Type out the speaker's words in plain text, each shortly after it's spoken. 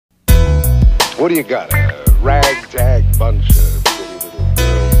What do you got? A ragtag bunch of pretty little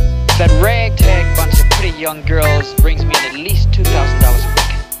girls? That ragtag bunch of pretty young girls brings me in at least $2,000 a week.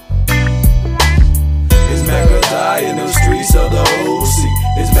 It's Macadie in the streets of the OC.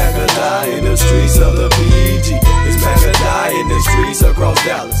 It's Macadie in the streets of the PG. It's Macadie in the streets across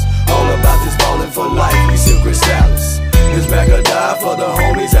Dallas. All about this ballin' for life, we sip Crystalis. It's Macadie for the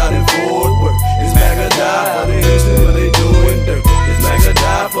homies out in Fort Worth. It's Macadie out in Houston where they doing dirt. It's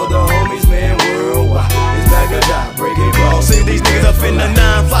Macadie for the homies, man, worldwide. It's Macadie breaking balls. See these niggas up in the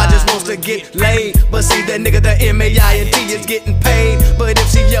 9-5 just wants to get laid. But see that nigga, the M-A-I-N-T is getting paid. But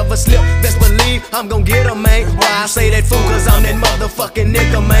if she ever slip, best believe I'm gon' get her, man. Why I say that fool? Cause I'm that motherfucking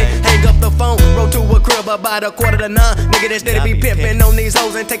nigga, man. Hang up the phone, roll to a crib about 8:45. Nigga that steady be pimping on these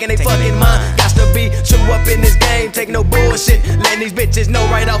hoes and taking they fucking mind. Got to be true up in this game, take no bullshit. Letting these bitches know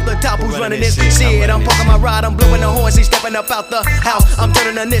right off the top who's running this shit. I'm parking my ride, I'm blowing the horn, she stepping up out the house. I'm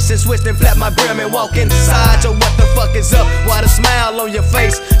turning the Nissan switch and flap my brim and walk inside. Yo, what the fuck is up? Why the smile on your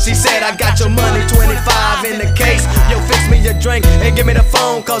face? She said, I got your money, 25 in the case. Yo, fix me a drink and give me the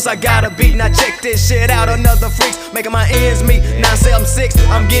phone, cause I got a beat. Now check this shit out, another freaks making my ends meet. 976,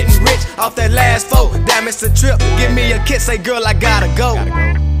 I'm getting rich off that last 4. Damn, it's a trip, give me a kiss, say girl, I gotta go.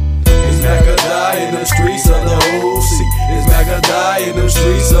 It's Macadie in the streets of the OC. It's Macadie in the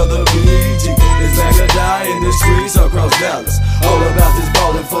streets of the PG. It's Macadie in the streets across Dallas. All about this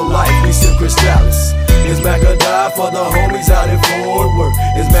ballin' for life, we sip Crystalis. It's Macadie for the homies out in Fort Worth.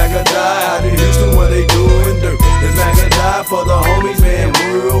 It's Macadie out in Houston where they doing dirt. It's Macadie for the homies, man,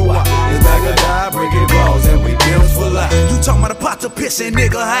 worldwide. It's Macadie breaking balls and we pimps for life. You talking about a pot to pissin',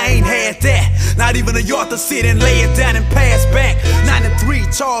 nigga, I ain't had that. Not even a yard to sit and lay it down and pass back. 93,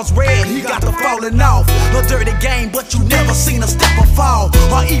 Charles Red, he got the falling off. A dirty game, but you never seen a step or fall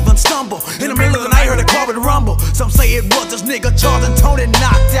or even stumble. In the middle of the night, heard a carpet rumble. Some say it was this nigga Charles and Tony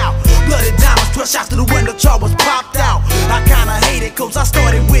knocked out. Bloody diamonds, 12 shots to the window, Charles was popped out. I kinda hate it, cause I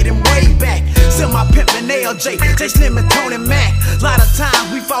started with him way back. Still my pimpin' LJ, J Slim and Tony Mac. Lot of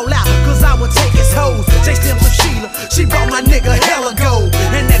times we fall out, cause I would take his hoes. J Slim to Sheila, she bought my nigga hella gold.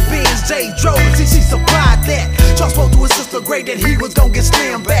 And that Benz J drove, see she supplied that. Charles spoke to his sister Gray that he was gon' get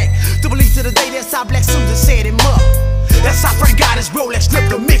slammed back. To believe to the day that's how Black Susan set him up. That's how Frank got his Rolex,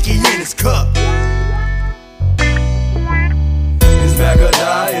 slipped a Mickey in his cup. It's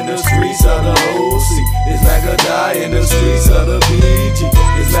Macadie in the streets of the OC. It's Macadie in the streets of the PG.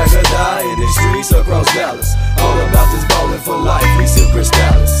 It's Macadie in the streets across Dallas. All about this ballin' for life, we sip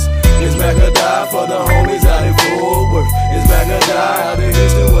Crystalis. It's Macadie for the homies out in Fort Worth. It's Macadie out in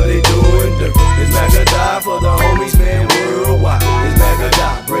Houston where they doing dirt. It's Macadie for the homies, man, worldwide. It's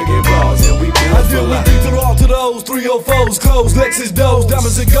Macadie breaking balls and we pimps for life. To all to those 304s, clothes, Lexus doors,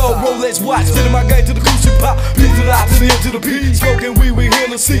 diamonds and gold, Rolex watch, fitting my game to the crucial pop, P to the I to the M to the P, smoking weed, we hear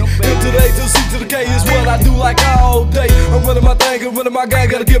the C, M to the A to the C to the K is what I do like all day. I'm running my thing and running my gang,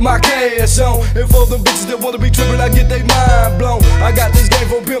 gotta get my cash on. And for the bitches that wanna be trippin', I get they mind blown. I got this game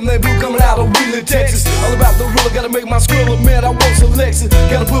from Pimp named Blue coming out of Wheeling, Texas. All about the ruler, gotta make my skrilla, man, I want some Lexus.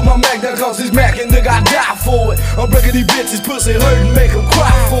 Gotta put my Mac down cause this Mac and nigga, I die for it. I'm breaking these bitches, pussy hurtin', make them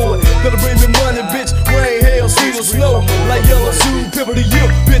cry for it. Gotta bring me money, bitch, rain, hail, sweet or snow. Like yellow shoe, pepper the year,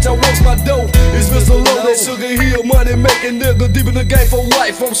 bitch, I want my dough. It's Mr. Low, that Sugar Hill, money making nigga, deep in the game for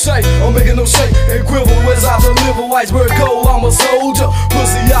life, I'm safe. I'm making them shake and quiver as I deliver Whitesburg cold, I'm a soldier.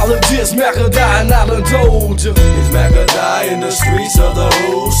 Pussyologist, Macadie, and I done told you. It's Macadie in the streets of the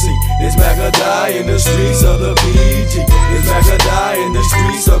OC. It's Macadie in the streets of the PG. It's Macadie in the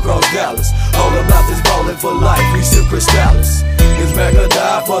streets across Dallas. All about this ballin' for life, we sip Crystalis. It's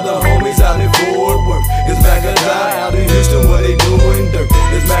Macadie for the homies out in Fort Worth. It's Macadie out in Houston where they doing dirt.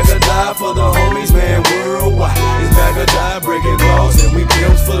 It's Macadie for the homies, man, worldwide. It's Macadie breaking balls and we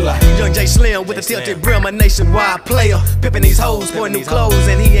pimps for life. Young J Slim with a tilted brim, a nationwide player. Pimpin' these hoes for new clothes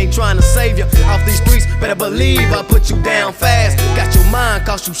and he ain't trying to save you. Off these streets, better believe I put you down fast. Got your mind,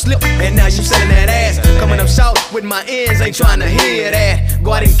 cause you slip, and now you selling that ass. Coming up short with my ends, ain't trying to hear that.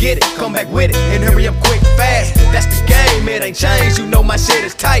 Go out and get it, come back with it, and hurry up quick, fast. That's the game, it ain't changed, you know my shit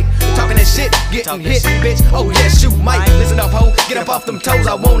is tight. Talking that shit, getting hit, bitch, oh yes you might. Listen up ho, get up off them toes,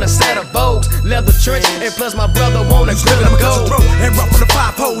 I want a set of bows. Leather trench, and plus my brother wanna grill him gold. And run from the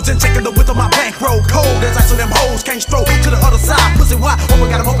 5 holes and taking the width of my bankroll. Cold as ice on them hoes, can't stroll to the other side. Pussy wide, oh my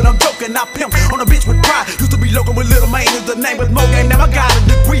god, I'm hoping I'm joking. I pimp on a bitch with pride. Used to be local with Little Man is the name with more game. Now I got a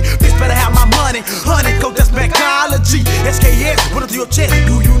degree, bitch better have my money. Honey, go that's Macology. SKS, put it to your chest,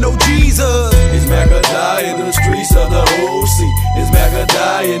 do you know Jesus? It's Macadie in the streets of the OC. It's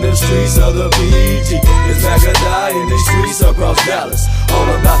Macadie in the streets of the PG. It's Macadie in the streets across Dallas. All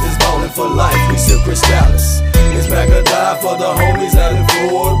about this ballin' for life, we sip Crystalis. It's Macadie for the homies out in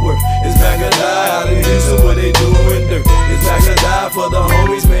Fort Worth. It's Macadie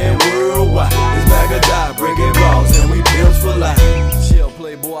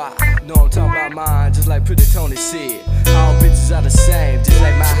like Pretty Tony said, all bitches are the same, just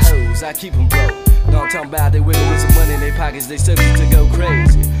like my hoes, I keep them broke. Know I'm talking about, they wiggle with some money in their pockets, they subject to go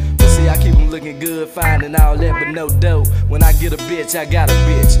crazy. But see, I keep them looking good, fine and all that, but no dough. When I get a bitch, I got a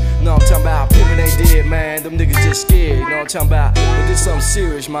bitch. Know I'm talking about, pimpin' ain't dead, man, them niggas just scared. You know what I'm talking about, but this something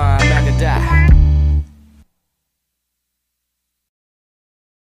serious, man, I could die.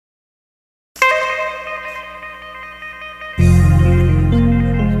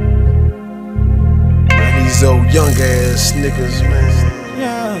 These old young ass niggas, man.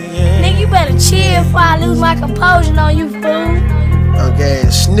 Nigga, you better chill before I lose my composure on you, fool. Young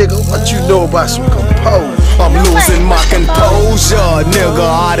ass nigga, what you know about some composure? I'm losing my composure, nigga,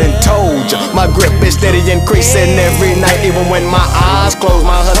 I done told ya. My grip is steady increasing every night, even when my eyes close.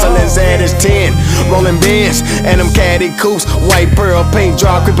 My hustling's at its 10, rolling bins and them caddy coupes. White pearl paint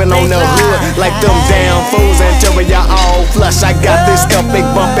job creeping on the hood like them damn fools. Until we are all flush, I got this epic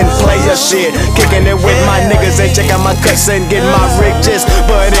bumpin' player shit, kicking it with my niggas and check out my cuts and get my riches.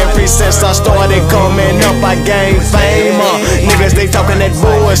 But ever since I started coming up, I gained fame. Niggas, they talking that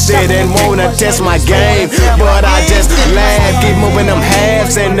bullshit and wanna test my game, but I just laugh, keep moving them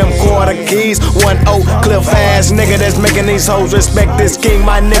halves and them quarter keys. One Oakcliff ass nigga that's making these hoes respect this king.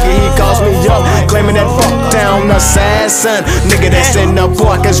 My nigga, he calls me up, claiming that fuck town assassin. Nigga that's in the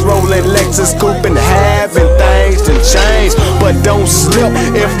pockets rolling Lexus coupe and having things to change. But don't slip,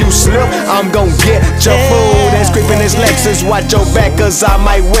 if you slip, I'm gon' get your food. And scraping this Lexus, watch your back cause I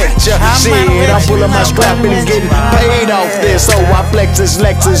might wet ya. Shit, I'm pulling my strap and getting paid off this, so I flex this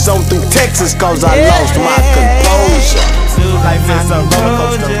Lexus on through Texas cause I lost my composure. Life is a roller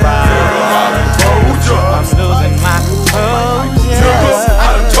coaster ride. I'm losing my composure.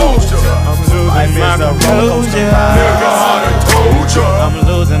 I done told ya. I'm losing my composure. Nigga, I done told ya. I'm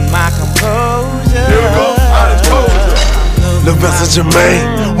losing my composure. Nigga, I done told ya. The message of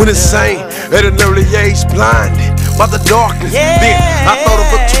man, when it's sane, at an early age, blinded by the darkness. Then I thought of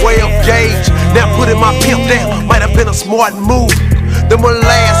a 12 gauge. Now putting my pimp down might have been a smart move. Them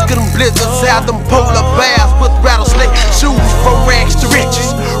Alaska, them blizzards out, them polar bears with rattlesnake shoes. From rags to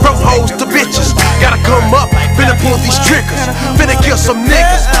riches, from hoes to bitches. Gotta come up, finna pull these triggers, finna kill some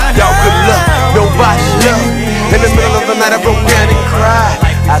niggas. Y'all good luck, nobody love. In the middle of the night I broke down and cried.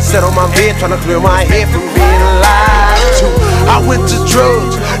 I sat on my bed trying to clear my head from being lied to. I went to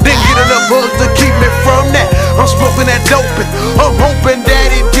drugs, didn't get enough bugs to keep me from that. I'm smoking that dope and I'm hoping that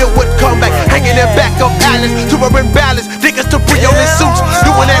it would come back. Hanging in back of Alice, to wearing ballads, niggas to pre on their suits,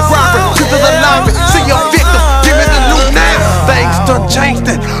 doing that robbery, to the lobby. See your victim, give me the loot now. Things done changed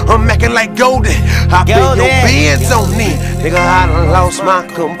and I'm acting like golden. I feel your bands on me, nigga. I done lost my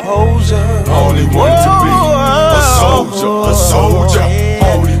composure. Only wanted to be a soldier, a soldier.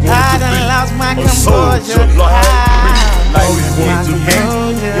 Only wanted to be a soldier like me. Only wanted to be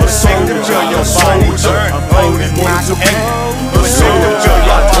a soldier, your soldier. Only wanted to be a soldier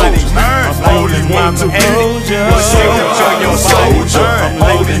like me. Only wanted to be a soldier, your soldier.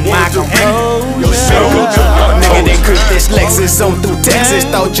 Only wanted to be a soldier. Nigga, they creep this Lexus on through Texas,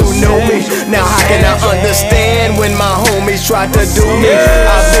 thought you knew me. Now how can I understand when my homies tried to do me?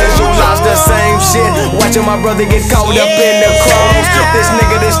 I visualized the same shit, watching my brother get caught up in the cross. This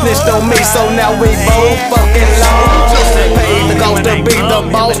nigga that snitched on me, so now we both fucking lost. Paid the cost to be the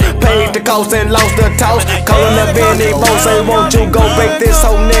boss, paid the cost and lost the toss. Calling the Benny boss, say won't you go break this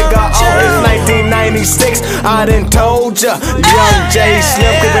whole nigga off? It's 1996, I done told ya. Young J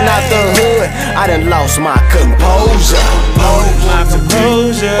Slim creeping out the hood, I done lost my composure. My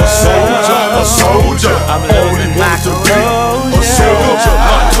composure. A soldier, a soldier. I'm losing my composure. A soldier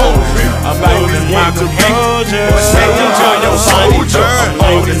like me. I'm losing my composure. A soldier, your soldier. I'm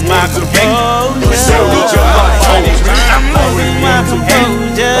losing my composure. A soldier like me. I'm losing my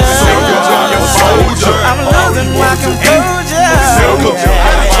composure. A soldier, your soldier. I'm losing my composure. A soldier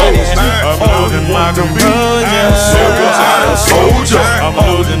like me. I'm losing my composure. A soldier. I'm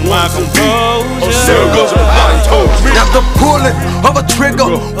losing my composure. A soldier like me. Now the pulling of a trigger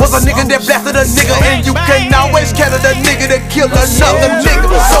was a nigga that blasted a nigga, and you can always count the nigga that killed another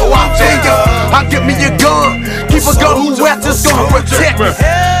nigga. So I figure I'll get me a gun, keep a gun who else is gonna protect me.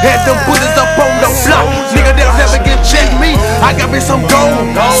 Had them bullets up on the block, nigga they'll never get check me. I got me some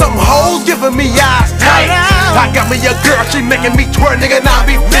gold, some hoes giving me eyes tight. I got me a girl, she making me twerk, nigga, and I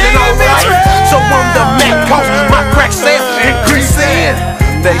be feeling alright. So I'm the Mac coast, my crack sales increasing.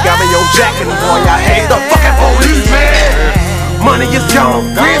 They got me on jack and boy, I hate the fucking police, man. Money is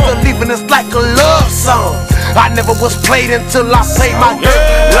gone, friends are leaving us like a love song. I never was played until I played my girl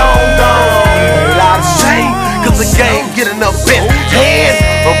long gone. A lot of shame, cause the game getting up best hand.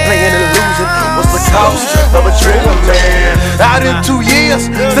 I'm playing and losing, what's the cost of a trigger man? Out in 2 years,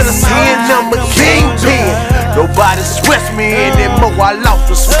 instead of seeing I'm a kingpin. Nobody sweats me anymore, I lost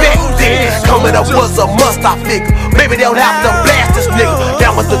respect then. Coming up was a must, I figure. Maybe they'll have to blast this nigga.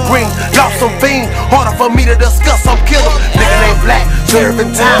 Down with the green, lost some fiend. Harder for me to discuss, I'm killer. Nigga named Black,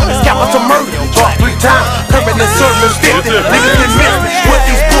 serving time. Capital murder, talk 3 times. Currently serving 50. Niggas can miss me with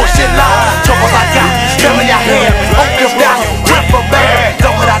these bullshit lies. Troubles I got, family I had. Oakcliff down, went for bad.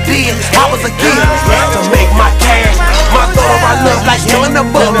 Know what I did, I was a kid. To make my cash, my daughter I love like you in the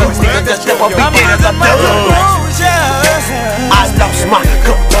book. Niggas just step up, he did as a dog. I lost my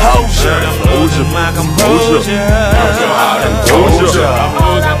composure. I'm losing my composure. I'm losing my composure. I'm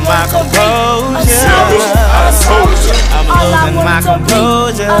losing my composure. I said I'm losing my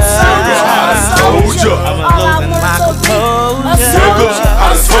composure. I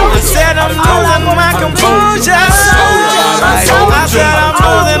said I'm losing my composure. I said I'm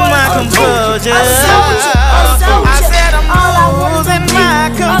losing my composure. All I want to be a soldier, a soldier. All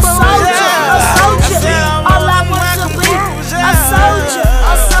I want to be a soldier,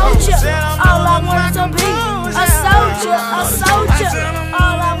 a soldier. All I want to be a soldier, a soldier.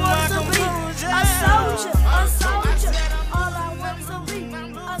 All I want to be a soldier,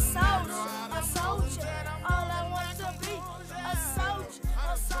 a soldier. All I want to be a soldier,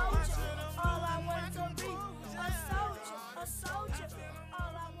 a soldier. All I want to be a soldier, a soldier.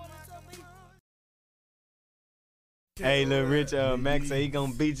 All I want to be. Hey, Lil Rich, Max say he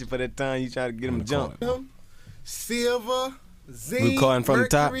gonna beat you for that time you try to get him jumped. Silver, zinc, Recording from the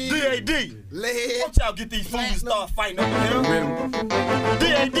top. D.A.D. Lead. Don't y'all get these fools to start fighting over here.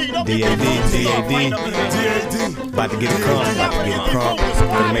 D.A.D. Don't get D.A.D. these fools to start fighting over here. D.A.D. About to get a crump,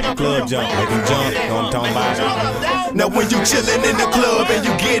 Gonna make a club jump, make him jump. Know what I'm talking about? Now when you chillin' in the club and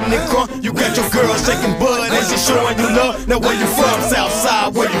you getting it crunk, you got your girl shaking butt and she showing you love. Now where you from?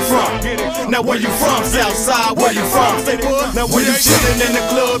 Southside, where you from? Now where you from? Southside, where you from? Say what? Now when you chillin' in the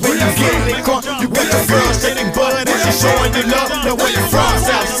club and you getting it crunk, you got your girl shaking butt and she showing you love. Now where you from?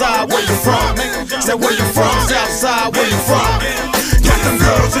 Southside, where you from? Say where you from? Southside, where you from? Got them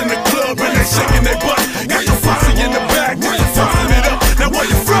girls in the club and they shaking their butt. Got your posse in the back, where you tossing it up. Now where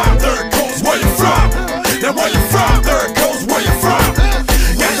you from? Third Coast, where you from? Now where you from? Third Coast, where you from?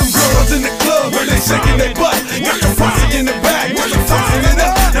 Got them girls in the club and they shaking their butt. Got your posse in the back, where you tossing it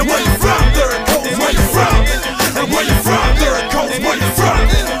up. Now where you from? Third Coast, where you from? Now where you from? Third Coast, where you from?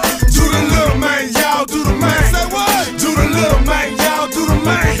 Do the little man, y'all do the man. Say what? Do the little man, y'all do the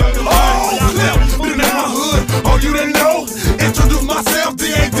man. Oh, Cliff, been in my hood. Oh, you didn't know? Introduce myself,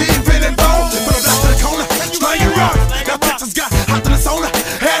 D.A.D. Pin and bone. From the back to the corner, straight and rock. Now Texas got hot in the sauna,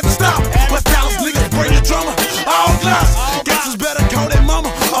 had to stop. West Dallas niggas bring the drummer. All glass, guess it's better call that mama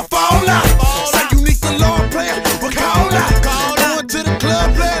or fall out. Say you need the Lord player, but call out. Going to the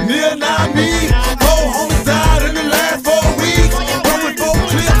club, player, near not me. 4 homies died in the last 4 weeks. Rolling 4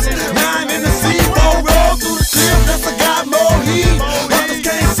 clips, 9 in the sea. 4 roll through the clip, that's a got more heat. Others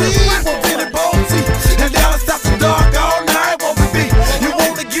can't see, won't be the boaty. And Dallas after dark all night, won't be. You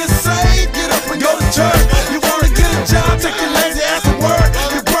wanna get saved, get up and go to church. You wanna get a job, take your lazy ass to work.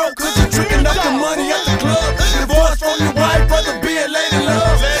 You broke cause you're tricking up the money at the club. Divorce from your wife, brother being lady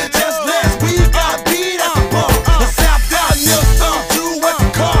love. Just last week I beat at the bar. The South down near thumb, you at the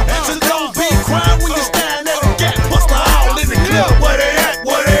car. So don't be crying when you stand at the gap. Buster all in the club, where they at,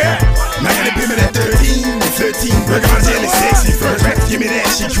 where they at? Now I be me that 13, burger my jelly sexy first. Give me that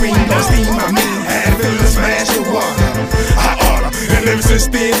shit cream, no steam, I mean, had feeling smash the water. I order, and ever since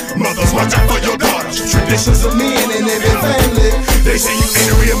then, mothers watch out for your daughters. Traditions of men in every family. They say you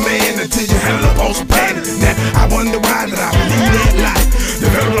ain't a real man until you handle up on some panic. Now I wonder why that I believe that lie.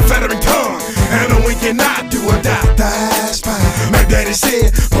 Develop a flattering tongue, and a wink and I do or die. That's fine. My daddy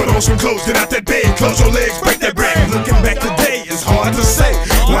said, put on some clothes, get out that bed, close your legs, break that bread. Looking back today, it's hard to say.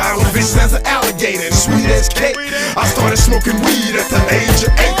 Why I was vicious as an alligator and sweet as cake. I started smoking weed at the age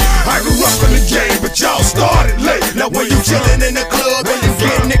of 8. I grew up in the game, but y'all started late. Now when you chillin' in the club and you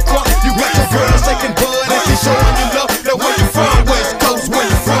getting it crunk, you got your girl shaking butt and she showing you love. Now where you from? West Coast, where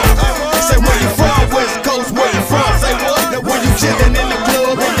you from? Say where you from? West Coast, where you from? Say what? Now when you chillin' in the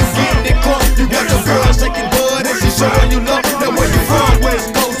club and you getting it crunk, you got your girl shaking butt and she showing you love. Now where you from?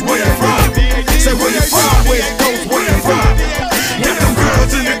 West Coast, where you from? Say where you from? West Coast, where you from? Got them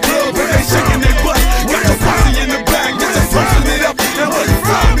girls in the club and they shaking their butt. Got your posse in the back, get your tossing it up. Now where you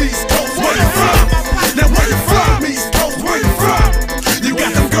from? East Coast, where you from? Now where you from? East Coast, where you from?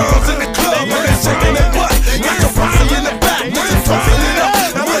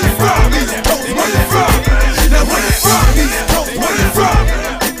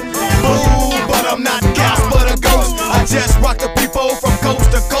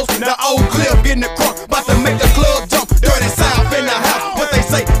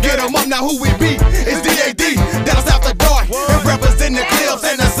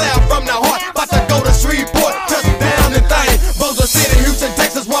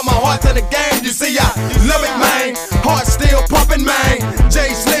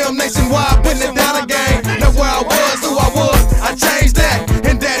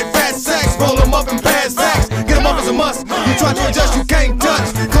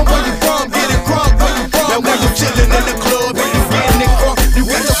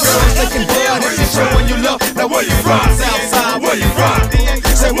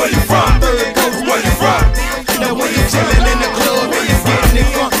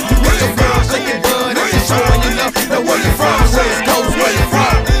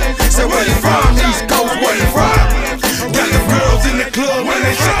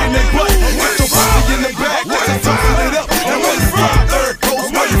 shaking their butt. Got your posse in the back, that's a tossing it up. Now where you from? Third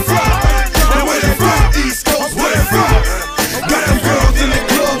Coast, where you from? Now where you from? East Coast, where you from? Got them girls in the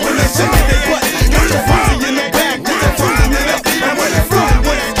club when they shaking their butt. Got your posse in the back, that's a tossing it up. Now where you from?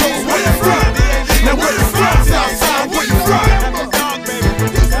 West Coast, where you from? Now where you from? Southside, where you from?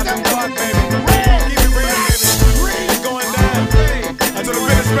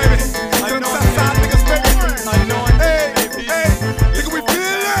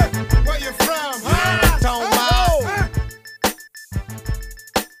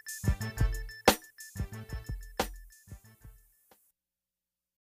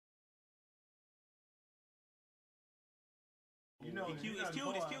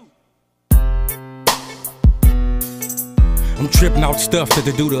 I'm tripping out stuff that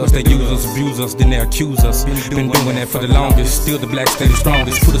they do to us. They use us, abuse us, then they accuse us. Been doing that for the longest. Still the black stay the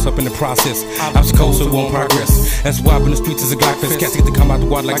strongest. Put us up in the process. Obstacles so it won't progress. That's why up in the streets is a Glock fest. Cats get to come out the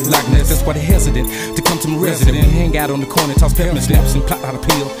water like Loch Ness. That's why they hesitant to come to my resident. We hang out on the corner, toss peppermint snaps and plot how to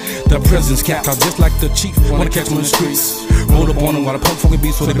peel the president's cap. Cause just like the chief, wanna catch them in the streets. Roll up on them while the pump fucking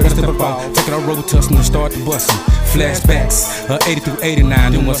beats, so they better step up out. Take it on road to us and start the busting. Flashbacks, 80 through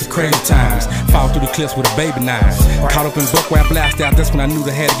 89, then once the crazy times. Fall through the cliffs with a baby nine. Caught up in buck where I blast out, that's when I knew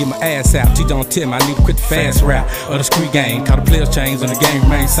I had to get my ass out. T don't tell me I need to quit the fast route of the street game. Caught the players change and the game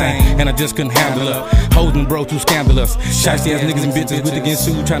remained same. And I just couldn't handle up. Hoes and bro too scandalous. Shiesty ass niggas and bitches with against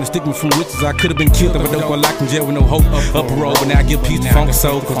sued, trying to stick me from witches. I could've been killed if I dope or locked in jail with no hope. Up a road, but now I give peace to funky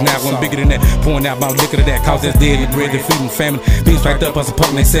soul. Cause now I'm bigger than that. Pouring out my liquor to that. Cause that's dead in the bread, they're feeding family. Beans packed up, us a pup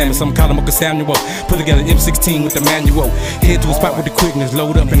and they salmon. Some call them Uncle Samuel. Put together M16 with the manual. Head to a spot with the quickness.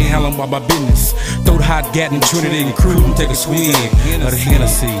 Load up and handle about my business. Throw the hot gat in Trinity and crude and take a swig of the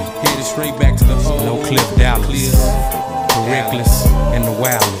Hennessy. Headed straight back to the Oakcliff, Dallas. The reckless and the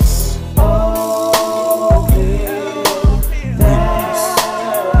wildest.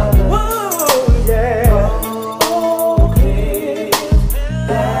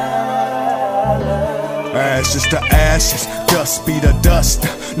 Ashes to ashes, dust be the dust.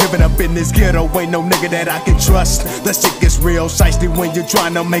 Living up in this ghetto, ain't no nigga that I can trust. The shit gets real shiesty when you're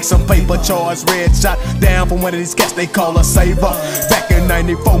trying to make some paper. Charge red shot down from one of these cats they call a saver. Back in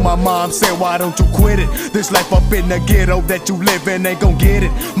 94, my mom said, why don't you quit it? This life up in the ghetto that you live in ain't gon' get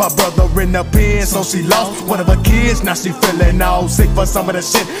it. My brother in the pen, so she lost one of her kids. Now she feeling all sick for some of the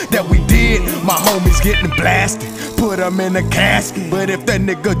shit that we did. My homies getting blasted, put them in a casket. But if that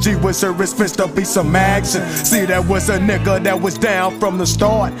nigga G was her, his fist up be some action. See, that was a nigga that was down from the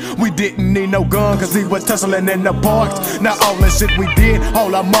start. We didn't need no gun cause he was tussling in the parks. Now all the shit we did,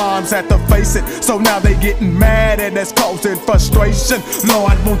 all our moms had to face it. So now they getting mad and that's causing frustration.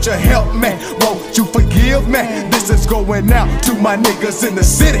 Lord, won't you help me? Won't you forgive me? This is going out to my niggas in the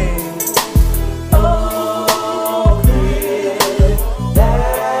city.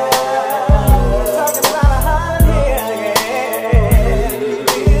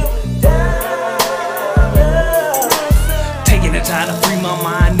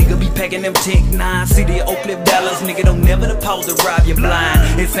 Packing them Tech 9, city of Oakcliff, Dallas. Nigga don't never the pause to rob you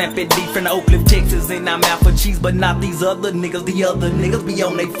blind. It's Sampy D from the Oakcliff, Texas, and I'm out for cheese, but not these other niggas. The other niggas be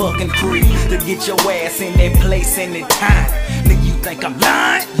on they fucking creep to get your ass in that place and that time. Nigga, you think I'm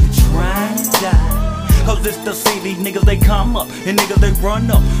lying? You trying to die? Cause it's the city, niggas they come up and niggas they run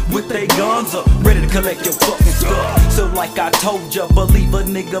up with their guns up, ready to collect your fucking stuff. So like I told ya, believe a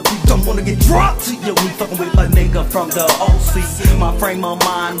nigga, you don't wanna get dropped to you. We fucking with a nigga from the OC. My frame of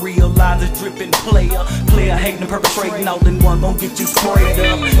mind realizes dripping player hating and perpetrating, all in one gon' get you sprayed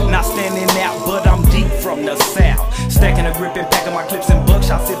up. Not standing out, but I'm deep from the south. Stacking a grip and packing my clips and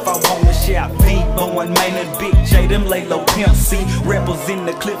buckshots if I wanna shout. B-Bowen, Maynard, Big J, them lay low Pimp C. Rappers in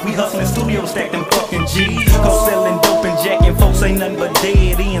the clip, we hustling studio, stack them fucking G's. Cause selling dope and jacking folks ain't nothing but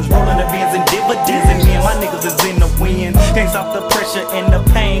dead ends. Rolling the bins and dividends, and me and my niggas is in the wind. Can't stop the pressure and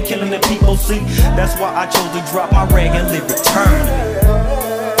the pain, killing the people, see. That's why I chose to drop my rag and live eternally.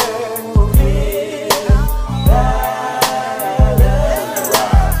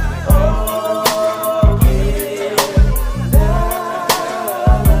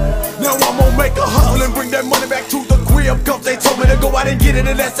 Money back to the crib, cause they told me to go out and get it,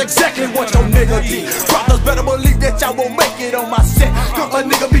 and that's exactly what your nigga did. Brothers better believe that y'all won't make it on my set. Cause a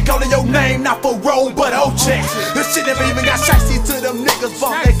nigga be calling your name, not for roll, but old checks. This shit never even got shiesty to them niggas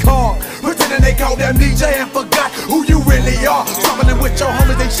bought their car, pretending they called them DJ and forgot who you really are. Struggling with your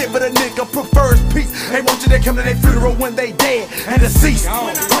homies, they ain't shit, but a nigga prefers peace. They want you to come to their funeral when they dead and deceased.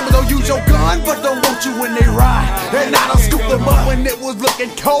 Homies don't use your gun, but don't want you when they ride. And I done scooped them up when it was looking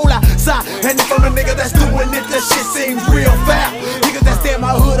cold outside. And if I'm a nigga that's doing it, the shit seems real foul. Niggas that stay in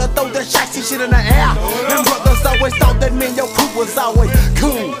my hood, I throw the shotty shit in the air. And brothers always thought that me and your crew was always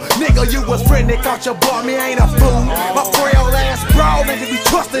cool. Nigga, you was friendly, caught your boy, me ain't a fool. My frail ass bro, nigga be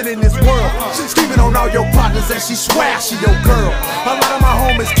trusted in this world. Screaming on all your partners and she swear she your girl. A lot of my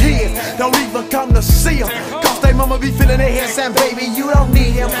homies kids don't even come to see him, cause they mama be feeling their head saying, baby, you don't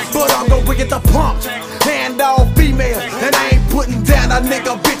need him. But I'm gon' bring it the pump, hand all female. And I ain't putting down a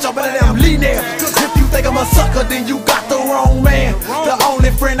nigga, bitch, I'm better than lean there. Cause if you think I'm a sucker, then you got the wrong man. The only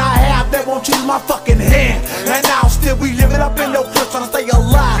friend I have that won't choose my fucking hand. And now still we living up in no cliff trying to stay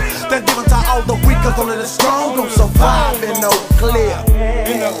alive. Then give it to all the weak, cause only the strong gon' survive in Oakcliff.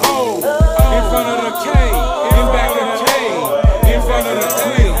 In the O, in front of the K, in back of the K, in front of the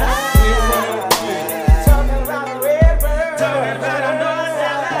Cliff.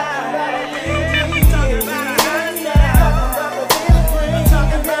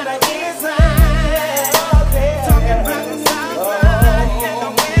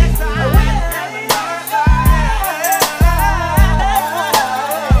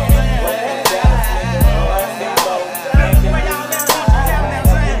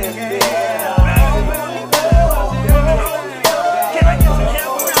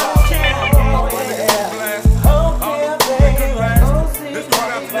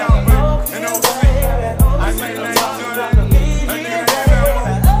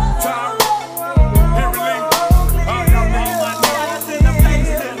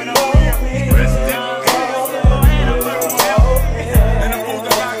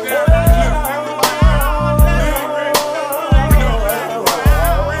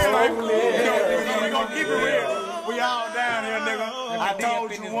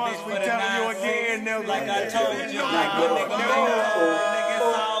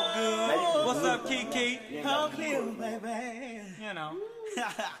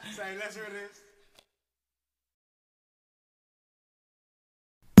 Say, let's hear this.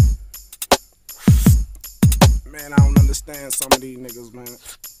 Man, I don't understand some of these niggas, man.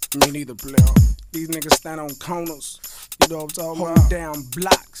 Me neither, player. These niggas stand on corners. You know what I'm talking about? Hold down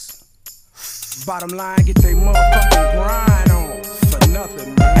blocks. Bottom line, get they motherfucking grind on. For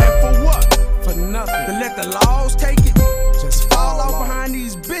nothing, man. And for what? For nothing. To let the laws take it. Just fall off behind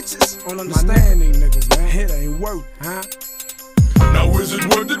these bitches. Don't understand these niggas, man. It ain't worth, huh? Now is it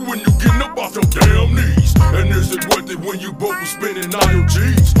worth it when you getting up off your damn knees? And is it worth it when you broke for spending all your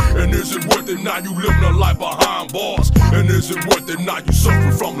G's? And is it worth it now you living a life behind bars? And is it worth it now you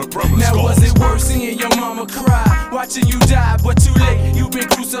suffering from the premise Now scars? was it worth seeing your mama cry, watching you die, but too late, you been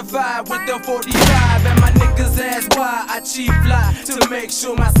crucified with the 45. And my niggas ask why I cheap fly, to make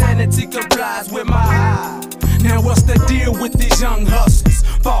sure my sanity complies with my high. Now what's the deal with these young hustlers?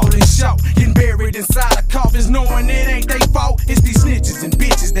 Falling short, getting buried inside of coffins, knowing it ain't they fault. It's these snitches and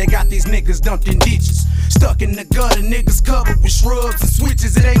bitches, they got these niggas dumped in ditches. Stuck in the gutter, niggas covered with shrubs and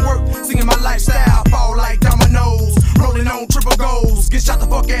switches. It ain't work, singing my lifestyle, fall like dominoes. Rolling on triple goals, get shot the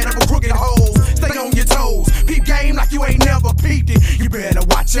fuck out of a crooked holes. Stay on your toes, peep game like you ain't never peeped it. You better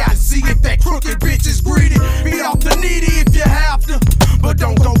watch out and see if that crooked bitch is greedy. Beat off the needy if you have to, but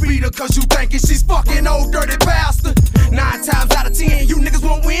don't go beat her cause you thinking she's fucking old dirty bastard. 9 times out of 10, you niggas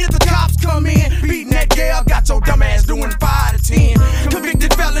won't win if the cops come in. Beating that gal, got your dumb ass doing 5 to 10.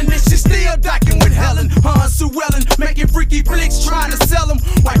 Convicted felon, this shit still dyking with Helen. Sue Ellen, making freaky flicks, trying to sell them.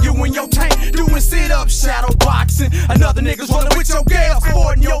 While you in your tank, doing sit-ups, shadow boxing. Another niggas rolling with your gal,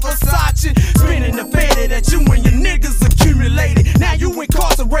 sporting your Versace. Spinning the fatty that you and your niggas accumulated. Now you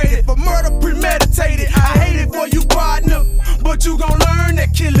incarcerated for murder premeditated. I hate it for you, partner, but you gon' learn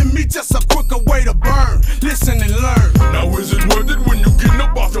that killing me just a quicker way to burn. Listen and learn. Now is it worth it when you getting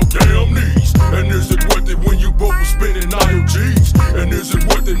up off your damn knees? And is it worth it when you broke for spending all your G's? And is it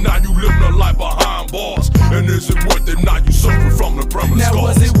worth it now you living a life behind bars? And is it worth it now you suffering from the premise Now scars?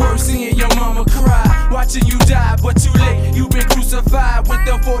 was it worth seeing your mama cry, watching you die, but too late, you been crucified with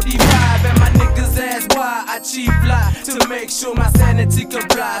the 45. And my niggas ask why I cheap fly, to make sure my sanity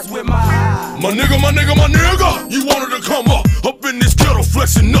complies with my high. My nigga, you wanted to come up in this kettle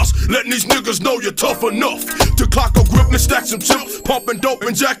flexing nuts, letting these niggas know you're tough enough to clock a grip and stack some chips, pumping dope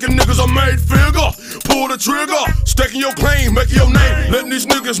and jacking niggas a made figure. Pull the trigger, staking your claim, making your name, letting these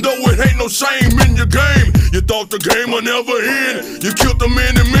niggas know it ain't no shame in your game. You thought the game would never end, you killed the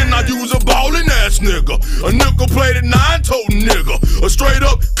men and men, now you was a ballin' ass nigga, a nickel-plated 9-toting nigga, a straight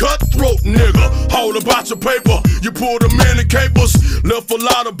up cutthroat nigga. All about your paper, You pulled them in the capers, left a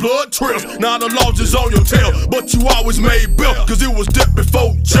lot of blood trails. Now the laws is on your tail, but you always made bail, cause it was death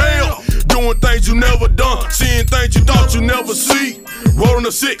before jail. Doing things you never done, seeing things you thought you never see. Rolling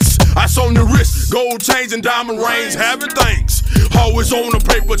a 6, ice on the wrist, gold chains and diamond rings, having things. Always on a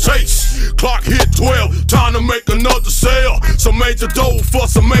paper chase. Clock hit 12, time to make another sale. Some major dough for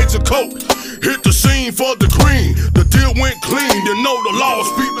some major coke. Hit the scene for the cream. The deal went clean, you know the law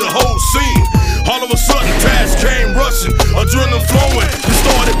speak the whole scene. All of a sudden, Task came rushing, adrenaline flowing, you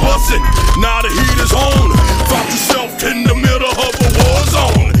started busting. Now the heat is on. Found yourself in the middle of a war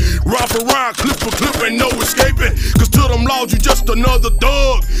zone. Ride for ride, clip for clip, ain't no escaping. Cause to them laws, you just another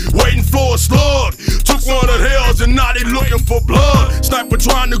thug, waiting for a slug. Took one of theirs and now they looking for blood. Sniper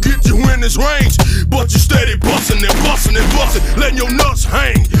trying to get you in his range, but you steady busting and busting and busting, letting your nuts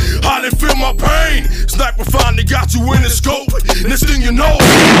hang. I didn't feel my pain. Sniper finally got you in the scope. Next thing you know,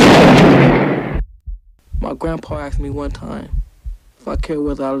 my grandpa asked me one time if I care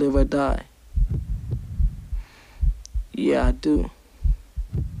whether I live or die. Yeah, I do.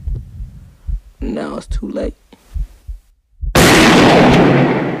 Now it's too late.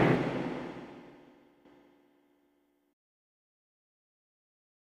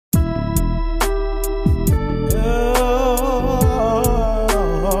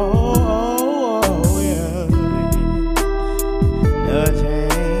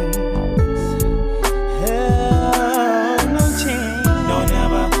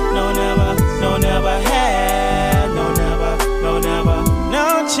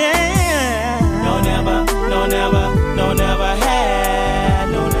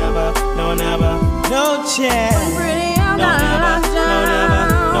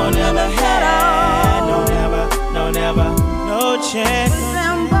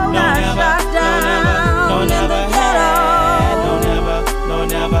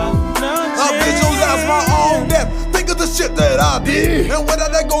 Shit that I did, and where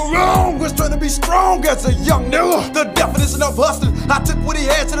did that go wrong? Was trying to be strong as a young nigga. The definition of hustling, I took what he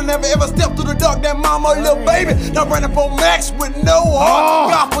had, should've never ever stepped through the dark. That mama, little baby, now running for max with no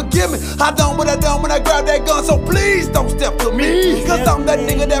heart. God forgive me, I done what I done when I grabbed that gun, so please don't step to me. Cause I'm that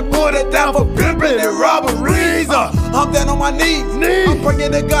nigga that put it down for pimping and robberies. I'm down on my knees, I'm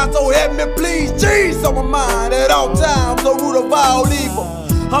praying to God, so help me please. Jeez, on my mind at all times, the root of all evil.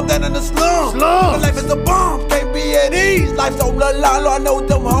 I'm down in the slum. The life is a bomb, can't be at ease. Life's on the line, Lord, I know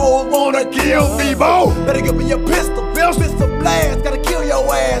them hoes wanna kill me, bo. Better give me your pistol, pistol blast. Gotta kill your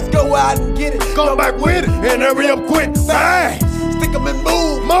ass, go out and get it. Come back with it, and hurry up quick, fast. Stick 'em and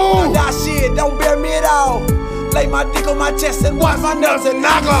move. Now that shit, don't bear me at all. Lay my dick on my chest and wash my nuts in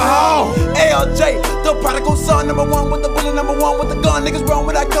alcohol. LJ, the prodigal son, number one with the bullet, number one with the gun. Niggas wrong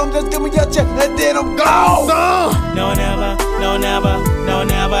when I come, just give me your check and then I'm gone. No never, no never, no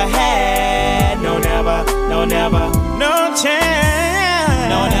never had. No never, no never, no chance.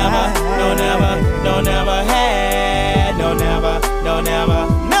 No never, no never, no never had. No never, no never,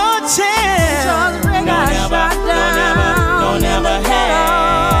 no chance. No never, no never, no never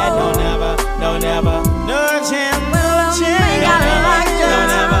had. No never, no never, no chance.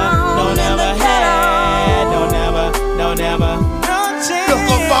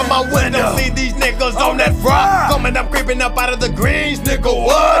 My window, see these niggas on that front coming up, creeping up out of the greens. Nigga,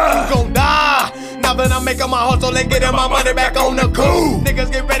 what? You gon' die. Now that I'm making my hustle and getting my money back on the cool.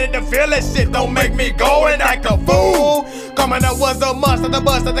 Niggas get ready to feel that shit, don't make me go and act a fool. Coming up was a must at the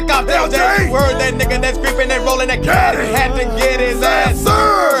bus at the cocktail jam. Word that nigga that's creeping and rolling that caddy had to get his ass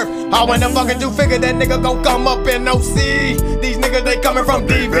served. How in the fucking you figure that nigga gon' come up in OC? These niggas they coming from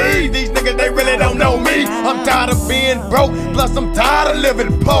DV. These niggas they really don't know me. I'm tired of being broke, plus I'm tired of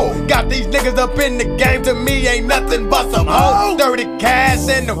living poor. Got these niggas up in the game, to me ain't nothing but some hoes. Dirty cash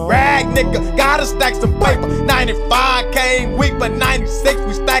in the rag, nigga, gotta stack some paper. 95 came weak, but 96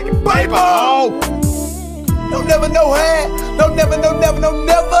 we stacking paper. Oh. No never, no had. No never, no never, no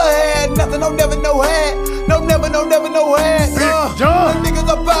never had. Nothing, no never, no had. No never, no never, no had. Them niggas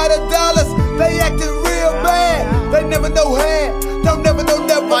up out of dollars, they acting real bad. They never, no had. No never, no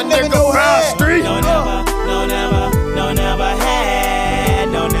never, my never, nigga no Brown had. Street. No never, no never, no never had.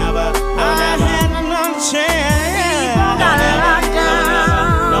 No never, no never, no chance. No never,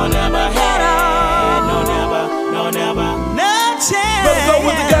 no never had. No never, no never, no chance. Better go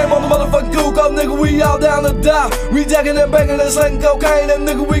with the game on the motherfucking cool, cause nigga we all down to die. We jacking and banging and slinging cocaine, and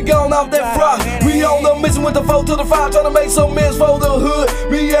nigga we gone off that fry. We on the mission with the 4 to the 5, tryna make some ends for the hood.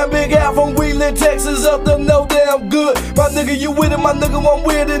 Me and Big Al from Wheeling, Texas, up to no damn good. My nigga, you with it, my nigga, I'm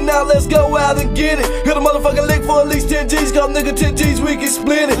with it. Now let's go out and get it. Hit a motherfucking lick for at least 10 G's, cause nigga 10 G's we can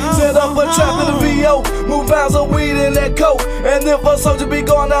split it. Set up a trap in the VO, move pounds of weed in that coat. And if a soldier be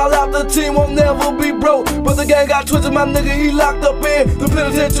going all out, the team won't never be broke. But the gang got twisted, my nigga, he locked up in the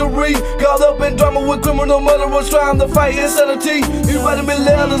penitentiary. Caught up in drama with criminal murderers trying to fight insanity. He writing me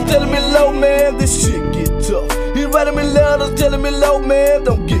letters telling me low, man, this shit get tough. He writing me letters telling me low, man,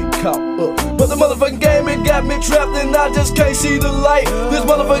 don't get caught up. But the motherfucking game, it got me trapped and I just can't see the light. This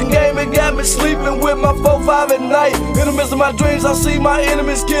motherfucking game, it got me sleeping with my 4-5 at night. In the midst of my dreams, I see my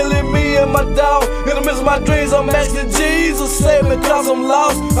enemies killing me and my dog. In the midst of my dreams, I'm asking Jesus, save me cause I'm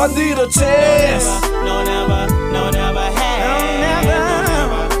lost, I need a chance. No never, no never had.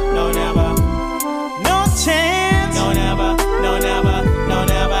 No never, no chance. No never, no never, no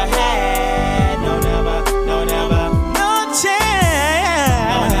never had. No never, no never, no chance.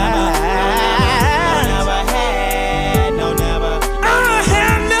 No never, no never had. No never, I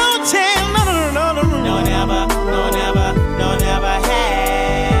had no chance. No never, no never, no never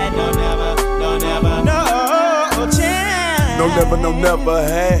had. No never, no never, no chance. No never, no never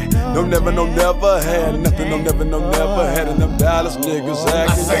had. No never, no never had nothing. No never, no never had. And them Dallas niggas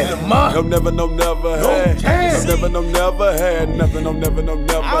acting. No never, no never had. No never, no never had nothing. No never, no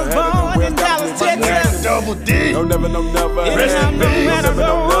never had. And them West Dallas niggas double D. No never, no never had. No never,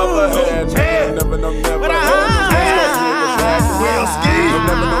 no never had. No never, no never had.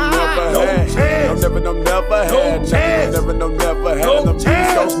 No never, no never had. No never, no never had. No never, no never had. And them East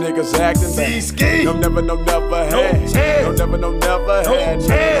Coast niggas acting. No never, no never had. No never, no never had. No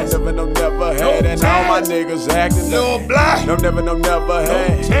never, no never had. And all my niggas acting. No never, no never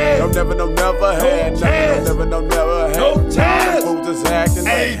had. No never, no never had. No never, no never had. All the fools is acting.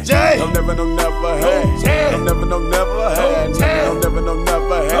 No never, no never had. No never, no never had. No never, no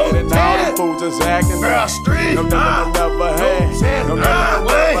never had. And all the fools is acting. No never, no never had. No never, no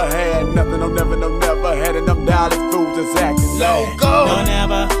never had nothing. No never, no never had. And them Dallas fools is acting. Loco. No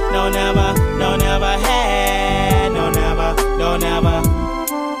never, no never, no never had. No never, no never.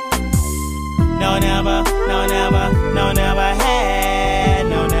 No never, no never, no never had.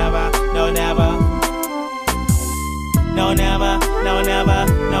 No never, no never. No never, no never,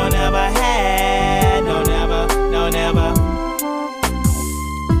 no never had. No never, no never.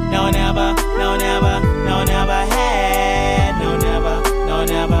 No never, no never, no never had. No never, no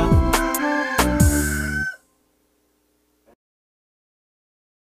never.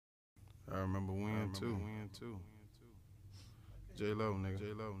 I remember when too. J-Lo, nigga.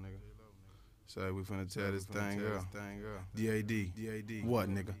 Say we finna tear this thing up. D.A.D. What,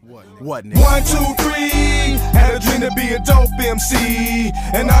 nigga? What, nigga? 1, 2, 3. Had a dream to be a dope MC,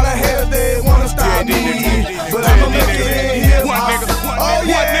 and all the haters they wanna stop me, but I'ma make it in hip hop. Oh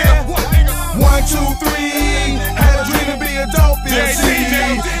yeah. 1, 2, 3. Had a dream to be a dope MC,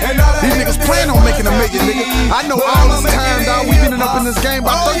 and all the these niggas plan on making a million, nigga. I know all this time, dog. We been up in this game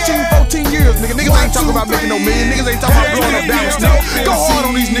about 13, 14 years, nigga. Niggas ain't talking about making no million. Niggas ain't talking about blowing up Dallas, nigga. Go hard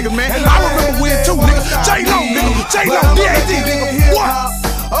on these niggas, man. I remember when too, nigga. J-Lo, nigga. J-Lo, D.A.D, nigga. What?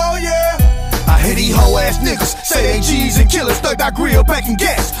 Oh yeah. I hear these hoe ass niggas say they G's and killers, thugged out grill, packing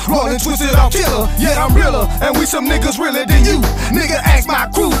gas, rolling twisted off killer. Yeah, I'm realer, and we some niggas realer than you. Nigga, ask my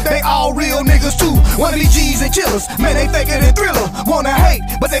crew, they all real niggas too. Wanna be G's and killers, man, they faker than Thriller. Wanna hate,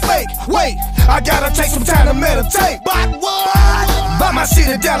 but they fake. Wait, I gotta take some time to meditate. But what? Buy my shit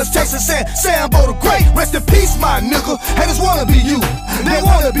in Dallas, Texas, and Sambo the Great. Rest in peace, my nigga. Haters wanna be you, they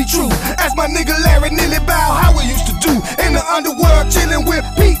wanna be true. Ask my nigga Larry Nilly Bow how we used to do in the underworld, chillin' with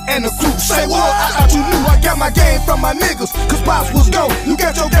Pete and the crew. Say what? I thought you knew I got my game from my niggas, cause Pops was gone. You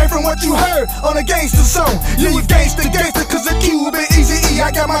got your game from what you heard on a gangster song. You was gangster, cause the Cube and Easy E.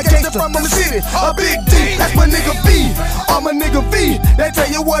 I got my gangster from the city, a Big D. That's my nigga B, all my nigga V. They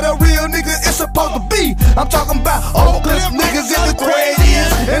tell you what a real nigga is supposed to be. I'm talking about Oakcliff niggas in the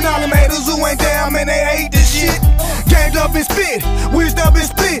craziest, and all them haters who ain't down, man, they hate this shit. Gamed up and spit, whizzed up and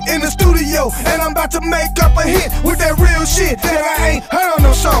split in the studio, and I'm about to make up a hit with that real shit that I ain't heard on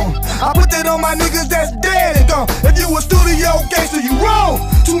no song. I put that on my niggas that's dead and gone. If you a studio gangster, you wrong.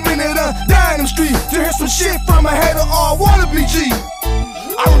 Too many done die in them streets to hear some shit from a hater or a wannabe G.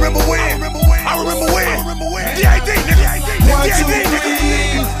 I remember when. D.A.D, nigga. 1, 2,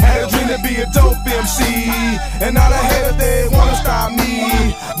 3. Had a dream to be a dope MC, and all the haters they wanna stop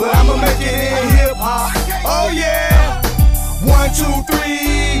me, but I'ma make it in hip hop. Oh yeah. 1, 2,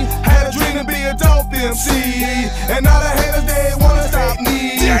 3. Had a dream to be a dope MC, and all the haters they wanna stop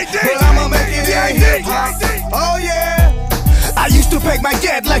me, but I'ma make it in hip hop. Oh yeah. I used to pack my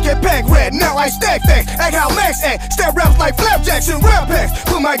gat like a pack rat. Now I stack facts, act how Max act. Stab raps like flapjacks and rap packs.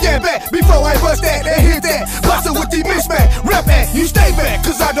 Put my gat back before I bust that and hit that. Bustin' with the mismatch, rap act. You stay back,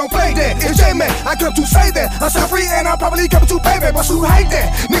 cause I don't play that. It's J-Man, I come to say that. I sound free and I'm probably coming to pay back. But who hate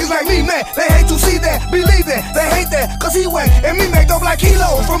that? Niggas like me, man, they hate to see that. Believe that, they hate that. Cause he whack and me make dope like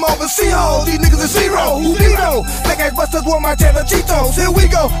kilos from overseas hoes. These niggas is zero, who be no? Black ass busters want my cheddar Cheetos. Here we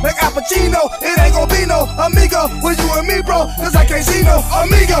go, like Al Pacino. It ain't gon' be no amigo with you and me, bro. Cause I can't see no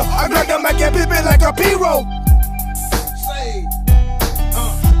amigo. I grab them back and pip it like a P-roll.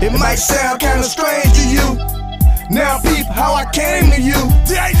 It might sound kinda strange to you. Now peep how I came to you.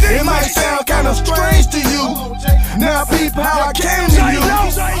 It might sound kinda strange to you. Now peep how I came to you.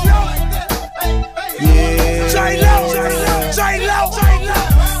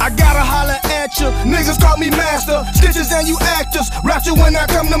 I gotta holler at you. Niggas call me master. Stitches and you actors. Rapture when I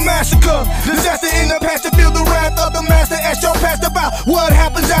come to massacre. Disaster in the past to feel the wrath of the master. Ask your past about what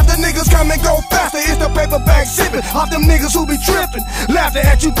happens after niggas come and go faster. It's the paperback sipping off them niggas who be tripping. Laughter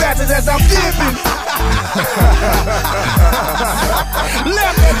at you bastards as I'm dipping.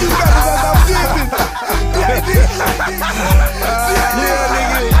 Laughter at you bastards as I'm dipping. Yeah,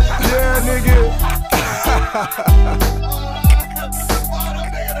 nigga.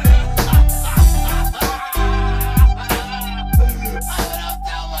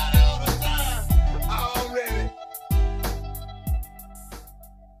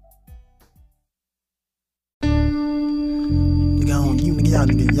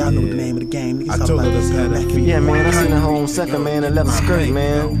 Y'all know the name of the game. I told her to yeah, man, I seen a whole sucker, man, a leather skirt,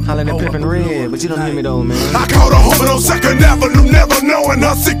 man. Hollering at Pippin' Red, but you don't hear me though, man. I caught a woman on 2nd Avenue, never knowing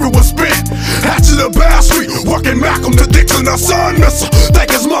her secret was spent. Hatchet the Bow Street, working Malcolm to Dixon, her son miss her.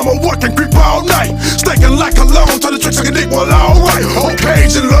 Think his mama working, creep all night. Staking like a loan, trying to trick like a dick, well, alright.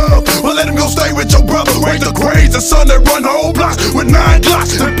 Occasion love, well, let him go stay with your brother. Raise the grades, the son that run whole blocks with 9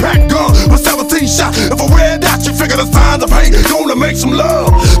 Glocks. And pack gun with 17 shots. If I red dot, you figure the signs of hate, gonna make some love.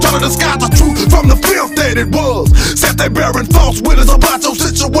 Trying to disguise the truth from the filth that it was. Said they bearing false witness about your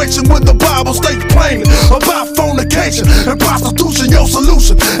situation when the Bible states plainly about fornication and prostitution. Your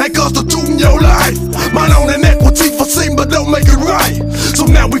solution ain't constituting your life. Mine own inequity for seen but don't make it right. So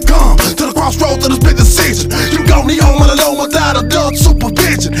now we come to the crossroads of this big decision. You gon' need home alone without adult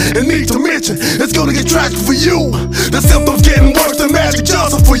supervision. And need to mention, it's gonna get tragic for you. The symptoms getting worse than Magic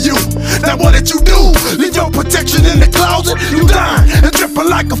Johnson for you. Now what did you do? Leave your protection in the closet? You dying and dripping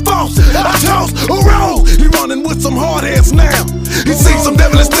like a faucet. I toast a roll. He running with some hard heads now. He sees some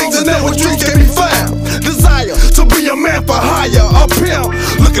devilish things in there where streets can't be found. Desire to be a man for hire, a pimp.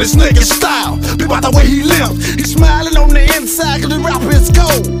 Look at this nigga style, be about the way he lives. He's smiling on the inside cause the rapper is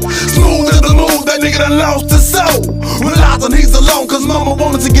cold. Smooth as the move, that nigga done lost his soul. Realizing he's alone cause mama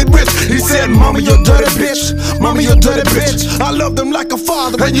wanted to get rich. He said, mama, you dirty bitch. Mama, you dirty bitch. I loved him like a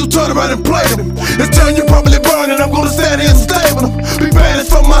father and you turn around and play him. This turn you probably burning, I'm gonna stand here and stay with him. Be banished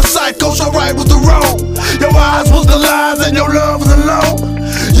from my sight, cause your right was the wrong. Your eyes was the lies and your love was alone.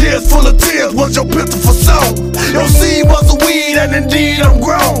 Years full of tears was your pitiful soul. Your seed was a weed and indeed I'm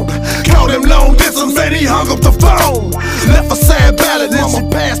grown. Called him long distance and he hung up the phone. Left a sad ballad and she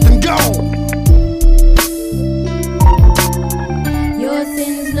passed and gone. Your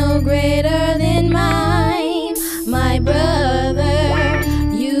sin's no greater than mine, my brother.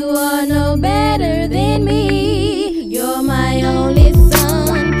 You are no better than me. You're my only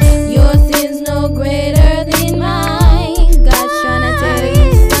son. Your sin's no greater than mine. God's trying to tell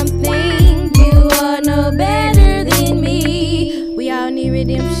you something. You are no better than me. We all need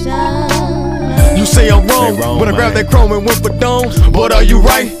redemption. You say I'm wrong, when I grabbed that chrome and went for domes. But are you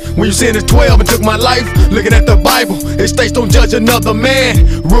right? When you said it's 12 and took my life, looking at the Bible, it states don't judge another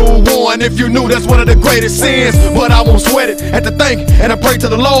man. Rule 1, if you knew that's one of the greatest sins. But I won't sweat it, had to think, and I pray to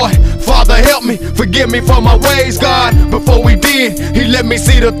the Lord. Father, help me, forgive me for my ways, God. Before we did, He let me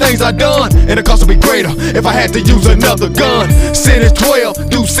see the things I done, and the cost would be greater if I had to use another gun. Sin is 12,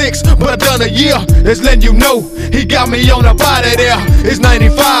 do 6, but I done a year. It's letting you know, He got me on the body there. It's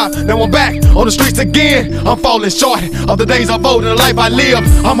 95, now I'm back on the streets again. I'm falling short of the days I've owed and the life I live.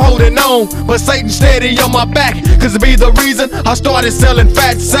 I'm holding on, but Satan steady on my back, cause it be the reason I started selling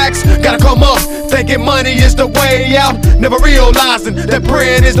fat sacks. Gotta come up, thinking money is the way out, never realizing that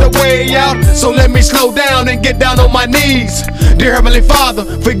praying is the way out. So let me slow down and get down on my knees. Dear Heavenly Father,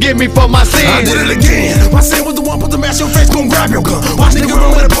 forgive me for my sins. I did it again. My sin was the one, put the mask on your face, gon' grab your gun. Watch nigga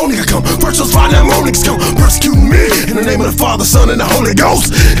run when a pony come. First those five now more niggas come. Persecuting me in the name of the Father, Son, and the Holy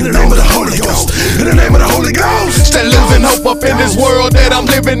Ghost. In the name of the Holy Ghost. In the name of the Holy Ghost. Still losing hope up in this world that I'm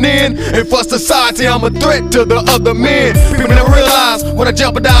living in. And for society, I'm a threat to the other men. People never realize when I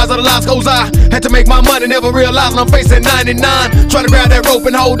jeopardize other lives goes I had to make my money, never realize when I'm facing 99. Trying to grab that rope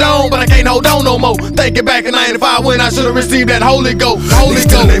and hold on, but I can't hold on no more. Thinking back in 95 when I should've received that Holy Ghost. Holy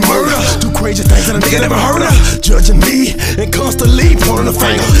Ghost. They murder, do crazy things that a nigga never heard of. Judging me and constantly pointing the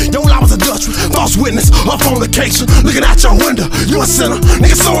finger. Yo, I was adultery, false witness, up on location. Looking out your window, you a sinner,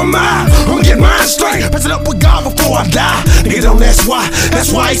 nigga, so am I. I'ma get mine straight, pass it up with God before I die. Nigga, don't ask why,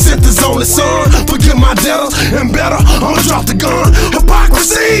 that's why he sent his only son. Forgive my debtors, and better, I'ma drop the gun.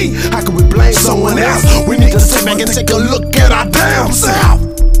 Hypocrisy, how can we blame someone else? We need to sit back and take a look at our damn self.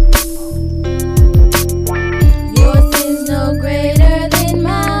 Your sin's no greater than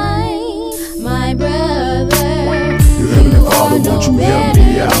mine, my brother. Dear Heavenly Father, won't you help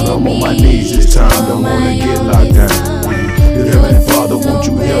me out? I'm on my knees this time, don't wanna get locked down. Dear Heavenly Father, won't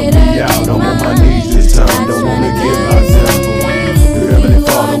you help me out? I'm on my knees this time, don't wanna get locked down. Dear Heavenly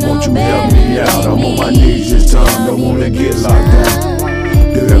Father, won't you help me out? I'm on my knees this time, don't wanna get locked down.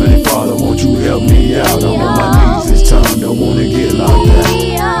 Dear Heavenly Father, won't you help me out? I'm on my knees this time, don't wanna get locked down.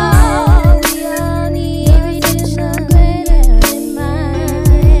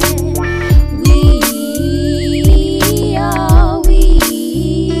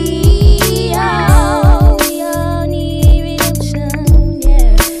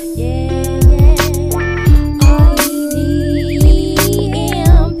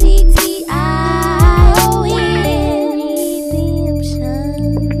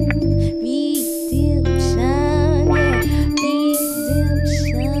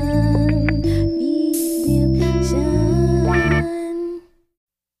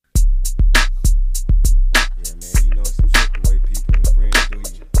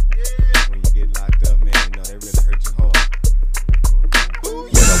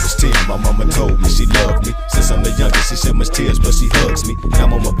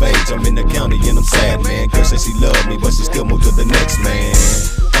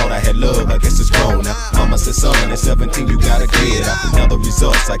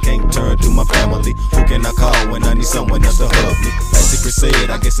 I can't turn to my family. Who can I call when I need someone else to hug me? As Secret said,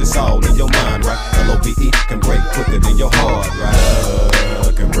 I guess it's all in your mind, right? L-O-V-E can break quicker than your heart,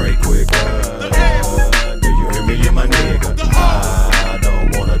 right? Can break quicker. Do you hear me, my nigga? I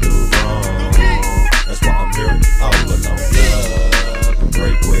don't wanna do wrong. That's why I'm here all alone. Love can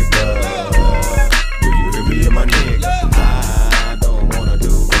break quicker. Do you hear me, my nigga? I don't wanna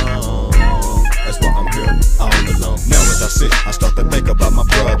do wrong. That's why I'm here all alone. Now as I sit, I start to think about my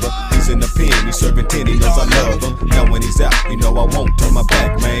brother. He's in the pen, he's serving 10, he knows I love him. Now when he's out, you know I won't turn my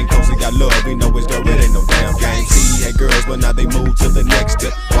back, man. Cause he got love, he know it's there, it ain't no damn game. See, he had girls, but now they moved to the next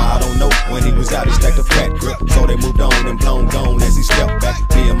step. Why I don't know, when he was out, he stacked a fat grip. So they moved on and blown gone as he stepped back.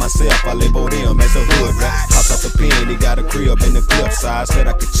 Me and myself, I labeled him as a hood rat. Hopped off the pen, he got a crib in the cliffside. Said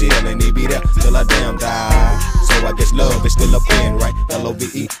I could chill and he'd be there till I damn die. So I guess love is still a pen, right?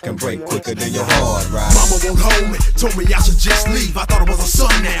 L-O-V-E can break quicker than your heart, right? Mama won't hold me, told me I should just leave. I thought it was a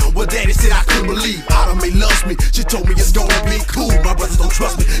son now, but daddy said I couldn't believe. Automate loves me, she told me it's gonna be cool. My brothers don't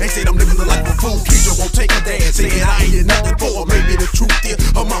trust me, they said I'm living the life of a fool. Keisha won't take her dad, saying I ain't did nothing for her. Maybe the truth is,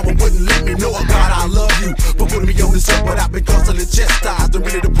 her mama wouldn't let me know. God, I love you, but putting me on this up, but I've been constantly chastised and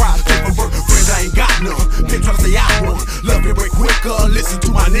really deprived from birth. Friends, I ain't got none, can't try to say I won. Love you break quicker, listen to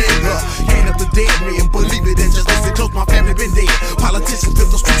my nigga. Hand up the dead man, believe it and just listen close, my family been dead. Politicians fill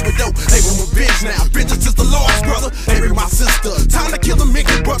the streets with dope, they want revenge now. Vengeance is the Lord's brother, they bring my sister. Time to kill the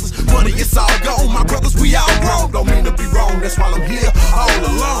Mickey brothers, money it's all gone. My brothers, we all wrong, don't mean to be wrong, that's why I'm here all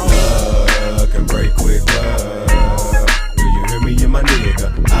alone. Love can break quicker. Do you hear me, my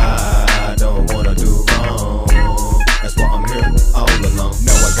nigga? I don't wanna do wrong. That's why I'm here all alone.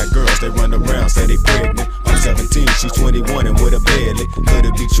 Now I got girls, they run around, say they pregnant. I'm 17, she's 21 and with a belly. Could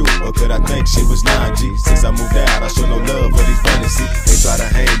it be true, or could I think she was 9G? Since I moved out, I show no love for these fantasies. They try to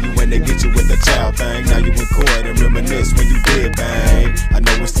hang you when they get you with the child thing. Now you in court and reminisce when you did bang. I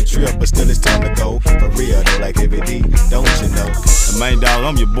know it's the trip, but still it's time to go. For real though, like every D, don't you know? Man, dog,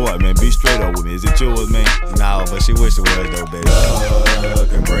 I'm your boy, man. Be straight up with me. Is it yours, man? Nah, but she wish it was though, baby. Love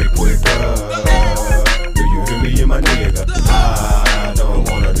can break quicker. Do you hear me, my nigga? I don't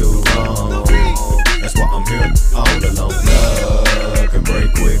wanna do wrong. That's why I'm here all alone. Love can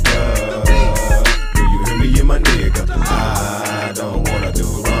break quicker. Do you hear me, my nigga? I don't wanna do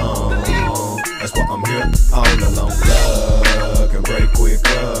wrong. That's why I'm here all alone. Love can break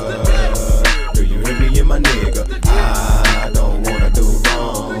quicker. Do you hear me, my nigga? I don't wanna do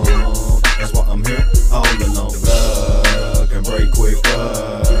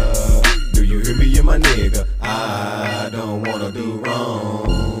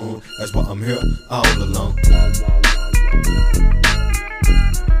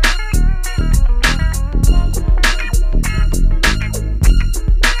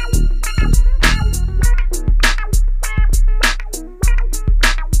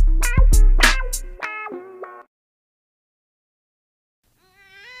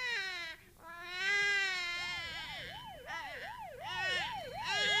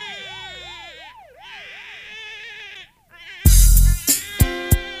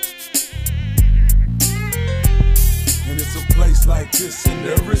this in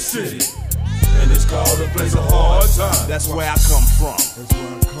every city. And it's called a place of hard time. That's where I come from. That's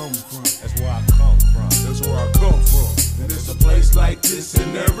where I come from. That's where I come from. That's where I come from. And it's a place like this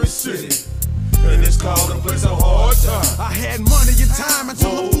in every city. And it's called a place of hard time. I had money and time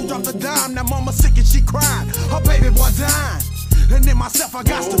until the food dropped a dime. Now mama sick and she cried. Her baby boy dying. And then myself, I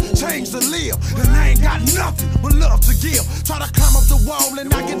got to change to live. And I ain't got nothing but love to give. Try to climb up the wall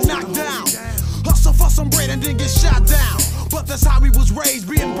and I get knocked down. Hustle for some bread and then get shot down. But that's how we was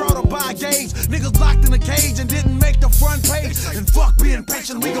raised, being brought up by a gauge. Niggas locked in a cage and didn't make the front page. And fuck being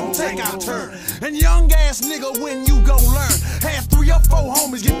patient, we gon' take our turn. And young ass nigga, when you gon' learn? Had 3 or 4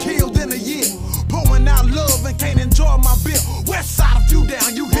 homies get killed in a year. Pouring out love and can't enjoy my bill. West side if you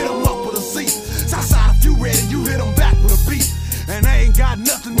down, you hit them up with a seat. South side if you ready, you hit them back with a beat. And I ain't got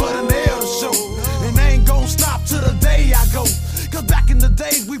nothing but an L to show. And I ain't gon' stop till the day I go. Cause back in the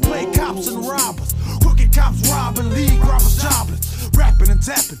days we played cops and robbers. Crooked cops robbing, league robbers jobless. Rapping and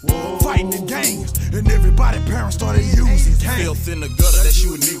tapping, fighting in gangs. And everybody parents started using gangs. Filth in the gutter, that's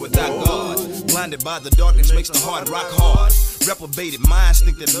you and me without God. Blinded by the darkness makes the heart rock hard. Reprobated minds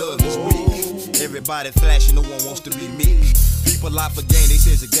think that love is weak. Everybody flashing, no one wants to be meek. People lie for gain, they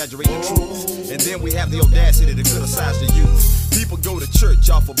say it's exaggerating the truth. And then we have the audacity to criticize the youth. People go to church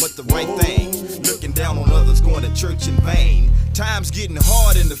off of but the right thing. Looking down on others going to church in vain. Time's getting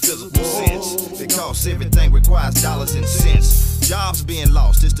hard in the physical sense. Because everything requires dollars and cents. Jobs being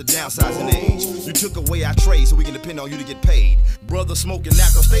lost, it's the downsizing age. You took away our trade so we can depend on you to get paid. Brothers smoking now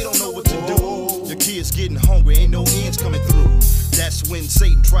cause they don't know what to do. Your kids getting hungry, ain't no ends coming through. That's when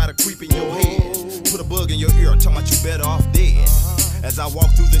Satan try to creep in your head. Put a bug in your ear, talking about you better off dead. As I walk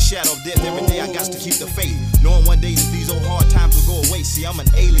through the shadow of death every day, I got to keep the faith. Knowing one day that these old hard times will go away. See, I'm an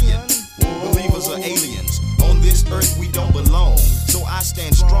alien. Believers are aliens. On this earth we don't belong. So I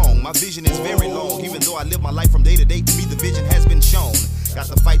stand strong. My vision is very long. Even though I live my life from day to day, to me the vision has been shown. Got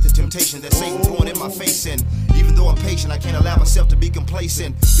to fight the temptation that Satan throwing in my face. And even though I'm patient, I can't allow myself to be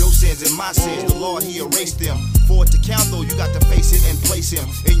complacent. Your sins and my sins, the Lord, He erased them. For it to count though, you got to face it and place Him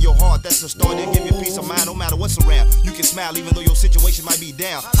in your heart. That's the start that'll give you peace of mind no matter what's around. You can smile even though your situation might be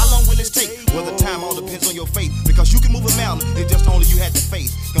down. How long will this take? Well, the time all depends on your faith. Because you can move a mountain if just only you had the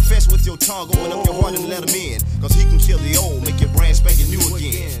faith. Confess with your tongue, open up your heart and let Him in. Cause He can kill the old, make your brand spanking new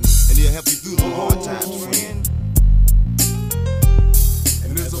again. And He'll help you through the hard times, friend.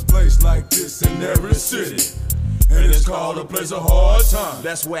 And there's a place like this in every city. And it's called a place of hard time.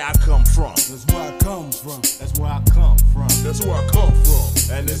 That's where I come from. That's where I come from. That's where I come from. That's where I come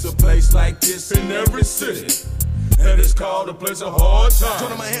from. And there's a place like this in every city. And it's called a place of hard time.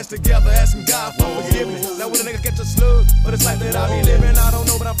 Joining my hands together, asking God for forgiveness. Now when a nigga catch a slug, but it's like that I be living. I don't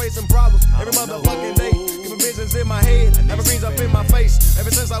know, but I'm facing problems every motherfucking day. Giving visions in my head, having greens up in my face.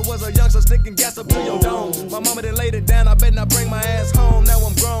 Ever since I was a youngster, sticking gas up to your dome. My mama done laid it down, I bet not bring my ass home. Now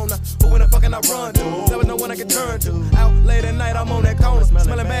I'm grown, who in the fuck can I run to? There was no one I could turn to. Out late at night, I'm on that corner,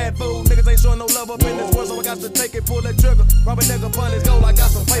 smelling bad food. Niggas ain't showing no love up in this world, so I got to take it, pull that trigger. Rob a nigga upon his goal, I got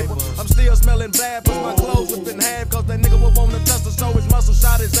some paper. I'm still smelling bad, push my clothes within half. Cause that nigga will want to test to show his muscle,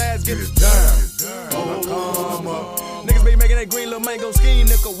 shot his ass, get it down. On the come up. Niggas be making that green little mango scheme,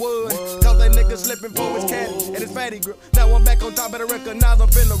 nigga wood. Cause that nigga slipping for his cat and his fatty grip. Now I'm back on top, better recognize I'm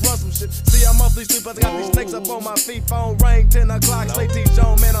finna run some shit. See, I'm off these streets, but I got these snakes up on my feet. Phone ring, 10 o'clock, say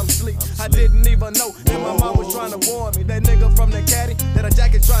T-John, man, I'm sleep. I didn't even know that my mom was trying to warn me. That nigga from the caddy, that a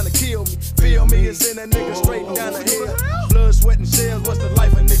jacket trying to kill me. Feel me, it's in that nigga straight down the hill. Blood, sweat, and shells, what's the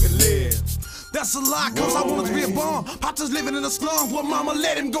life a nigga live? That's a lie, cause I wanted to be a bomb. Pops living in the slums, but mama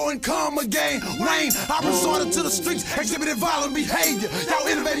let him go and come again. Rain, I resorted to the streets, exhibited violent behavior. Y'all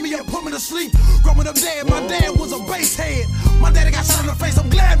innovated me up, put me to sleep. Growing up dead, my dad was a bass head. My daddy got shot in the face, I'm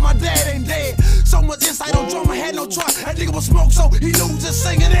glad my dad ain't dead. So much insight on drum, I had no choice. That nigga was smoke, so he knew just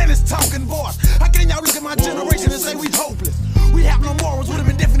singing and his talking voice. How can y'all look at my generation and say we hopeless? We have no morals, would've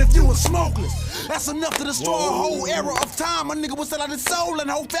been different if you was smokeless. That's enough to destroy a whole era of time. My nigga would sell out his soul and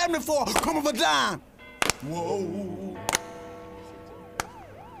whole family for a crumb of a dime. Whoa.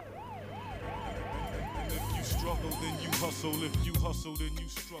 If you struggle, then you hustle. If you hustle, then you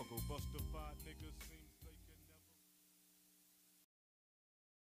struggle. Bustified niggas seems they can never.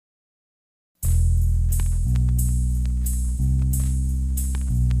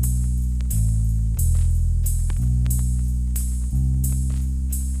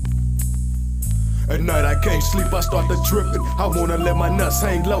 At night I can't sleep, I start to tripping. I wanna let my nuts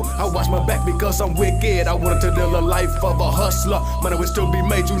hang low. I watch my back because I'm wicked. I wanted to live a life of a hustler. Money would still be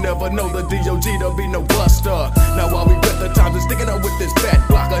made, you never know. The D.O.G. there'll be no buster. Now while we bet the times is sticking up with this fat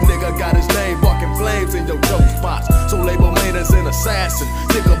block. A nigga got his name barking flames in your dope spots. So label made as an assassin.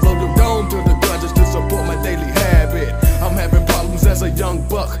 Nigga blow the dome to the ground just to support my daily habit. I'm having problems was as a young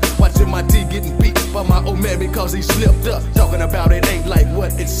buck, watching my D getting beat by my old man because he slipped up. Talking about it ain't like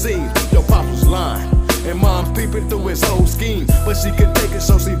what it seemed. Your pops was lying, and mom's peeping through his whole scheme, but she could take it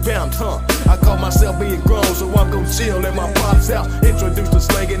so she bounced, huh? I call myself being grown, so I'm gon' chill at my pop's house. Introduced to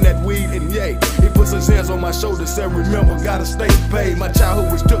slanging that weed and yay. He puts his hands on my shoulders, said remember, gotta stay paid. My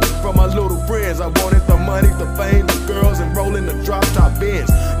childhood was took from my little friends. I wanted the money, the fame, the girls, and rolling the drop top Benz.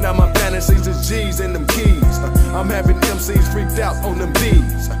 Now my fantasies is G's and them keys. I'm having MCs freaked out on them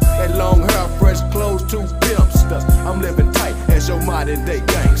D's. That long hair, fresh clothes, 2 pimpsters. I'm living tight as your modern day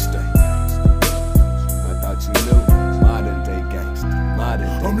gangster. You knew, modern day gangsta, modern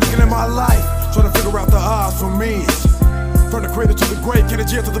day. I'm looking at my life, trying to figure out the odds for me. From the cradle to the grave, can the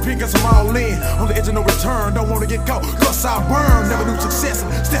jail to the peak, guess I'm all in. On the edge of no return, don't wanna get caught, cause I burn. Never knew success,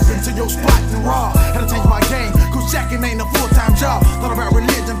 step into your spot and raw. Had to change my game, cause jacking ain't a full-time job. Thought about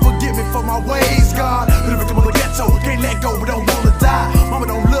religion, forgive me for my ways, God. Been a victim of the ghetto, can't let go, but don't wanna die. Mama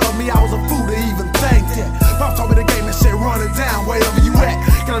don't love me, I was a fool to even think that. Mom told me the game and shit, run it down, wherever you at.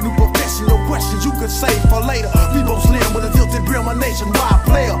 Got a new profession, no questions you could save for later. People slim with a tilted brim, a nationwide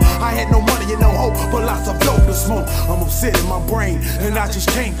player. I had no money and no hope, but lots of dope to smoke. I'm upset in my brain, and I just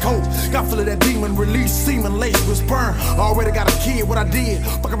can't cope. Got full of that demon release, semen laced with sperm. Already got a kid, what I did,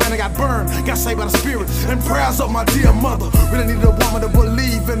 fuck around and got burned. Got saved by the spirit, and prayers of my dear mother. Really need a woman to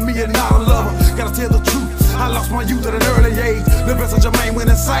believe in me and not a lover. Gotta tell the truth, I lost my youth at an early age. The best of Jermaine went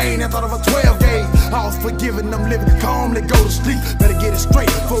insane and thought of a 12 gauge. I was forgiving, I'm living calmly, go to sleep. Better get it straight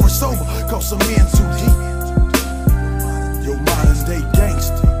before it's over, cause some men too deep. Your modern day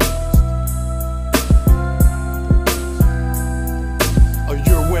gangster. A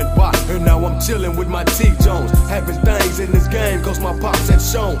year went by, and now I'm chillin' with my T-Jones. Having things in this game, cause my pops had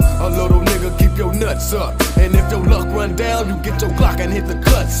shown. A little nigga, keep your nuts up. And if your luck run down, you get your Glock and hit the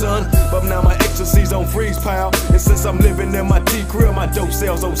cut, son. But now my ecstasy's on freeze, pal. And since I'm living in my T-crib, my dope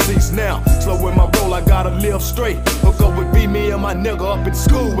sales on cease now. Slow in my roll, I gotta live straight. Hook up with B, me and my nigga up in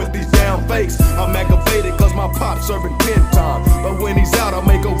school with these damn fakes. I'm aggravated cause my pop's serving pen time. But when he's out, I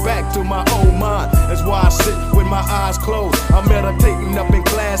may go back to my old mind. That's why I sit with my eyes closed. I'm meditating up in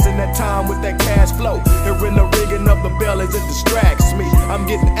class in that time with that cash flow. Hearing the ringing of the bell as it distracts me. I'm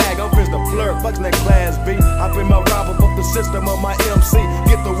getting ag, I'm finna flirt, fucks that class B. I've been my rival up the system of my MC.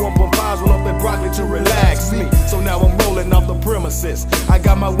 Get the 1.5s, roll up that broccoli to relax me. So now I'm rolling off the premises. I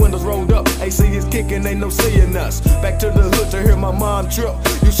got my windows rolled up, AC is kicking, ain't no seeing us. Back to the hood to hear my mom trip.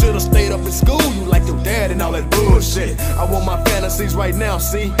 You should've stayed up in school, you like your dad and all that bullshit. I want my fantasies right now,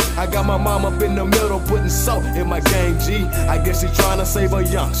 see. I got my mom up in the middle putting salt in my game, G. I guess she tryna save a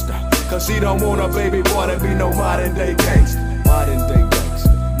youngster, cause she don't want a baby boy to be no modern day gangster. Modern day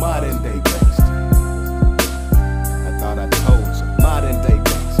gangster, modern day gangster. I thought I told you, modern day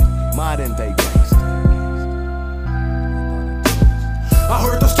gangster, modern day gangster. I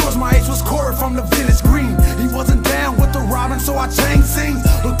heard the stories my age was Corey from the village green. He wasn't down with the robbing, so I changed scenes.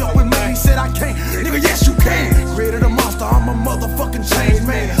 Looked up with me, he said I can't. Nigga, yes you can. Created a monster, I'm a motherfucking change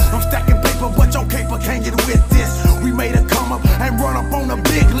man. I'm stacking paper, but your paper can't get with this. We made a come up and run up on a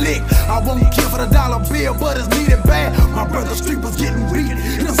big lick. I won't kill for the dollar bill, but it's needed bad. My brother's street was getting beat,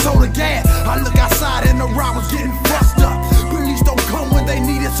 he done sold the gas. I look outside and the robbers getting fussed up. Police don't come when they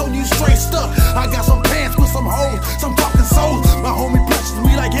need it, so you straight stuck. I got some pants with some holes, some talking souls. My homie precious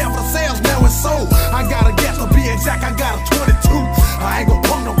me like half of the sales, now it's sold. I got a gas to be exact, I got a 22. I ain't gon'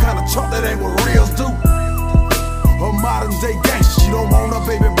 pump no kind of chump, that ain't what reals do. A modern day gangster, you don't want a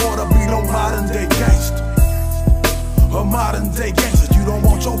baby boy to be no modern day gangster. A modern day gangster, you don't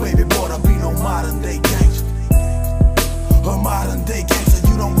want your baby boy to be no modern day gangster. A modern day gangster,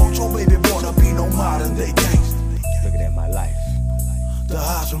 you don't want your baby boy to be no modern day gangster. Looking at my life, the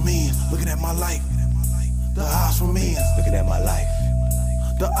eyes from men, looking at my life. The eyes from men, looking at my life.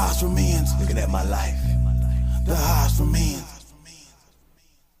 The eyes from men, looking at my life. The eyes from men.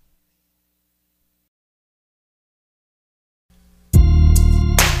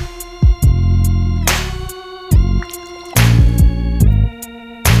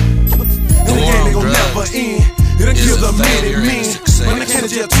 It'll kill the minute men. When they can't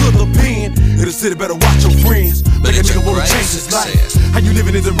jail to the pen. It'll city better watch your friends. Make a nigga wanna change his life. How you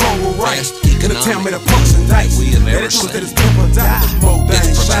living is it wrong or right? In the town made of punks and dice. And the truth that is people die. The more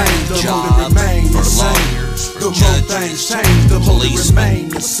things change, the more they remain the same. The more things change, the more they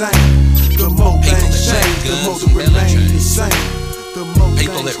remain the same. The more things change, the more they remain the same. The more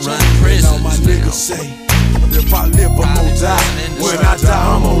people that run prisons. All my niggas say, if I live, I'm gon' die. When I die,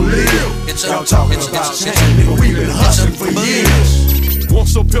 I'm gon' live. Y'all talking about change, nigga, we been hustling for years.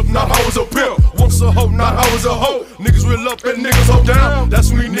 Once a pimp, now I was a pimp. Once Once a hoe, not hoe is a hoe. Niggas real up and niggas hold down. That's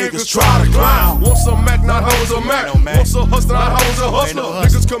when these niggas try to clown. Once a Mac, not hoe is a Mac. Once a hustler, not hoe is a hustler.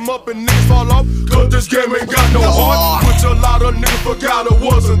 Niggas come up and niggas fall off, cause this game ain't got no heart. Which a lot of niggas forgot it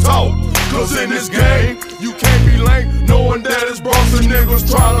wasn't taught. Cause in this game, you can't be lame, knowing that it's bros and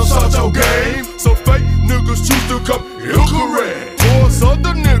niggas trying to start your game. So fake niggas choose to come incorrect towards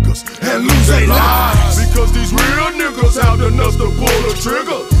other niggas and lose their lives. Because these real niggas have the nuts to pull the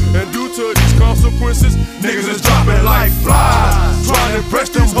trigger. And due to these consequences, niggas is dropping like flies. Trying to impress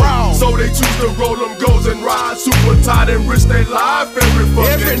these hoes, so they choose to roll them goals and ride super tight and risk their life every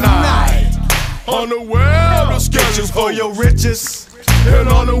fucking night. Unaware of the schedules for your riches, and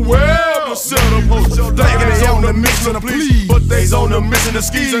unaware of the setup hoes. Thinking they on the mission to please, but they's on the mission to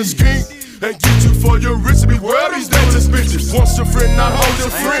skis and scheme and get you for your riches. Beware these dangerous bitches. Once your friend, not hold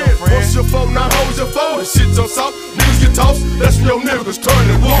your friend. Once your foe, not hold your foe. And shit jumps out, niggas get tossed. That's when your niggas turn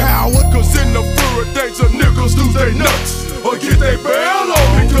and walk. Cause in the fear of danger, niggas lose their nuts or get their bail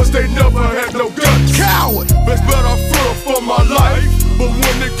on because they never had no guts. Coward! Best bet I fear for my life, but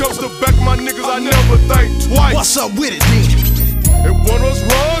when it comes to back my niggas, I never think twice. What's up with it, then? If one of us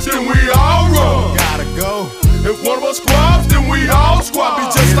runs, then we all run. Gotta go. If one of us squabs, then we all squab. Be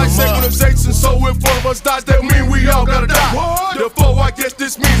just like synchronization, so if one of us dies, that mean we all gotta die. Therefore, I guess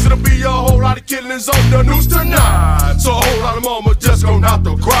this means it'll be a whole lot of killings on the news tonight. So a whole lot of mama just gonna have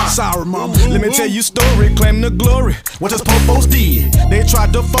to cry. Sorry, mama. Let me tell you a story, claim the glory. What us popos did. They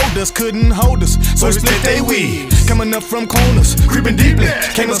tried to fold us, couldn't hold us, so we split they wigs. Coming up from corners, creeping deeply,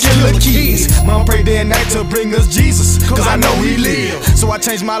 came us killer kids. Mom prayed day and night to bring us Jesus, cause I know he live. So I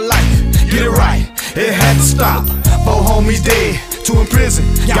changed my life, get it right, it had to stop. 4 homies dead, 2 in prison,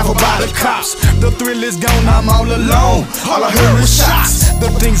 got for by the cops. The thrill is gone, I'm all alone. All I heard was shots. The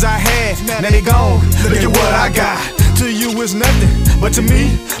things I had, now they gone. Look at what I got. To you it's nothing, but to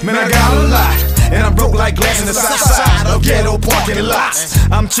me, man, I got a lot. And I'm broke like glass in the south side of ghetto parking lots.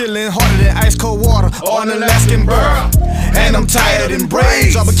 I'm chillin' harder than ice cold water or an Alaskan burr. And I'm tired in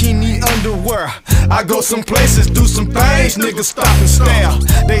braids or bikini underwear. I go some places, do some things, niggas stop and stare.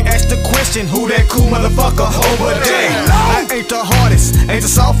 They ask the question, who that cool motherfucker over there? I ain't the hardest, ain't the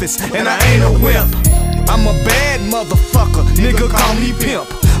softest, and I ain't a wimp. I'm a bad motherfucker, nigga call me pimp.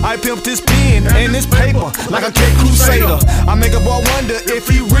 I pimped this pen and this paper like a K Crusader. I make a boy wonder if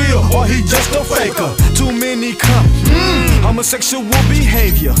he real or he just a faker. Too many come, homosexual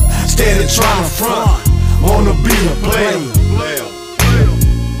behavior. Steady trying to front, wanna be a player.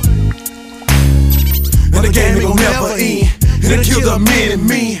 And the game ain't gon' never end. It'll kill the men and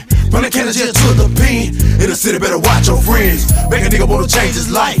men. From the Canada jail to the pen. In the city, better watch your friends. Make a nigga wanna change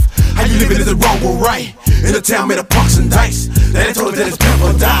his life. How you living, is it wrong or right? In the town made of punks and dice. They ain't told us that it's pimp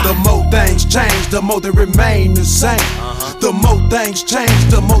or die. The more things change, the more they remain the same. The more things change,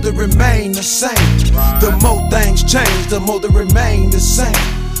 the more they remain the same. The more things change, the more they remain the same.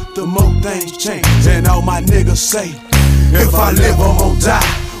 The more things change. And all my niggas say, if I live, I'm gon' die.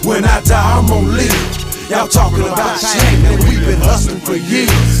 When I die, I'm gon' live. Y'all talking about shame, and we've been hustling for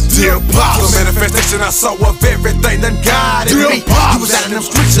years. Dear Pops, the manifestation I saw of everything that God in me. You was out in them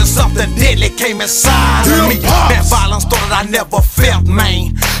streets and something deadly came inside of me. That violence thought that I never felt,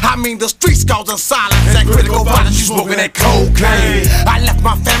 man. I mean the streets causing silence and critical violence. You smoking that cocaine. I left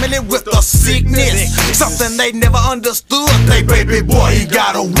my family with a sickness, something they never understood. They baby boy, he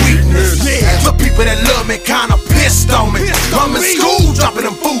got a weakness. The people that love me kinda pissed on me. I'm in school dropping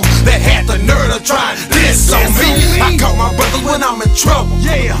them fools that had the nerve to try this on me. I caught my brothers when I'm in trouble.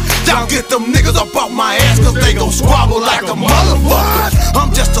 Y'all get them niggas up off my ass, cause they gon' squabble like a motherfucker.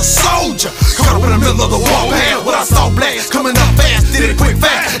 I'm just a soldier, caught up in the middle of the warpath. When I saw blast coming up fast, did it quick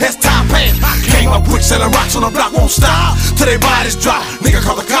fast as time passed. Came up quick, selling rocks on the block, won't stop till they bodies drop. Nigga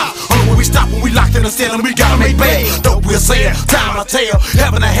call the cop, only when we stop when we locked in the cell and we gotta make bail. Dope we'll say it, time I tell,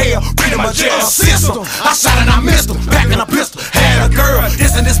 heaven or hell, freedom or jail system. I shot and I missed him, packing a pistol, had a girl,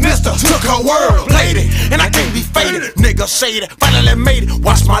 this and this mister, took her world, played it, and I can't be faded. Nigga shaded, finally made it,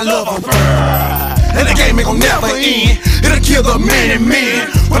 watch my love on burn. And the game ain't gon' never end. It'll kill the men and men.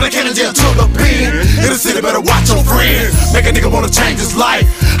 When they can't jail to the pen. In the city, better watch your friends. Make a nigga wanna change his life.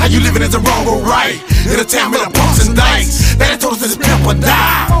 How you living is it wrong or right? In the town made of punks and dice. They told us this pimp or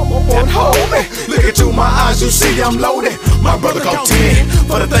die. One homie, look into my eyes, you see I'm loaded. My brother caught 10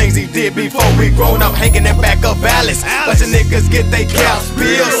 for the things he did before we grown up, hanging in back of Alice. Bunch of niggas get they caps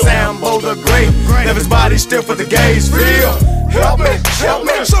filled. Sambo the great, left his body still for the gays feel. Help me, help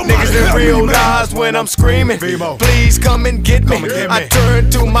me. Niggas didn't realize when I'm screaming. Please come and get me. I turn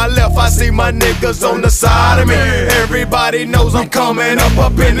to my left, I see my niggas on the side of me. Everybody knows I'm coming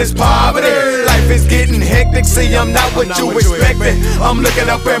up in this poverty. Life is getting hectic. See, I'm not what you expected. I'm looking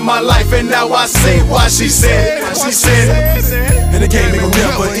up at my life and now I see why she said. She said, and the game ain't gon'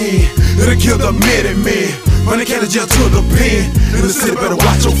 never end. It'll kill the minute man. Run the can of jail to the pen. In the city, better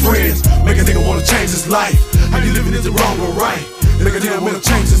watch your friends. Make a nigga wanna change his life. How you living, is it wrong or right? Make a nigga wanna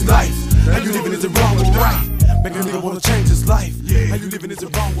change his life. How you living, is it wrong or right? Make a nigga wanna change his life. How you living, is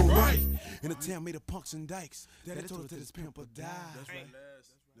it wrong or right? In the town made of punks and dykes. Daddy told her that his pimp would die. That's right.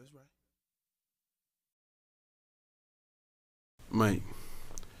 That's right. Mate,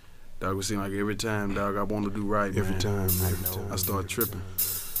 dog, it seem like every time, dog, I want to do right, Every man. time, man. I start tripping.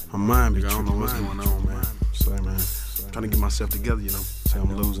 My mind be tripping. I don't know what's going on, man. Say, man. Trying to get myself together, you know. Say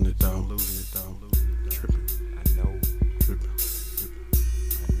I'm losing it, dog. Tripping. I know. Tripping.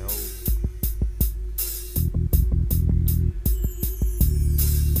 I know.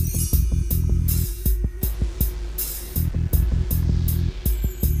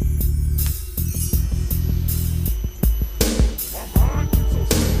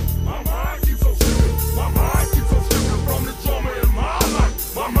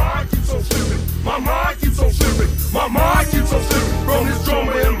 My mind keeps on slipping. My mind keeps on slipping from this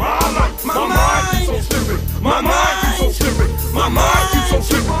drama in my life. My mind keeps on slipping. My mind keeps on slipping. My mind keeps on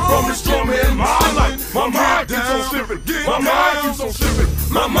slipping from this drama in my life. My mind keeps on slipping. My mind keeps on slipping.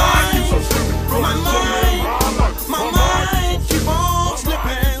 My mind keeps on slipping from this drama in my life. My mind keeps on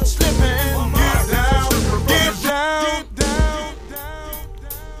slipping, slipping. Get down, get down, down,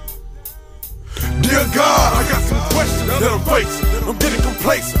 down. Dear God, I got some questions that I'm facing. I'm getting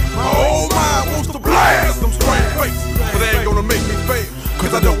complacent. My whole mind wants to blast them strange faces, but they ain't gonna make me fail,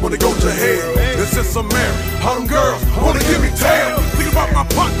 cause I don't wanna go to hell. And since I'm married, all them girls wanna give me tail. Think about my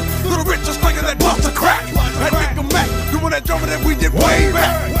partner, little Richard stinking that bust of crack. That nigga Mac, doing that drama that we did way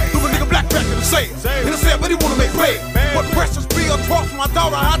back. Doing nigga black back in the sand. In the sand, but he wanna make bail. What precious be a cross for my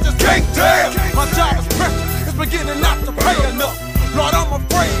daughter, I just can't tell. My job is precious, it's beginning not to pay enough. Lord, I'm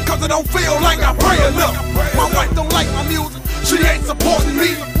afraid, cause I don't feel like I pray enough. My wife don't like my music, she ain't supporting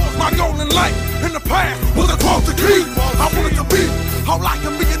me. My goal in life, in the past, was a cross to keep. I wanted to be all I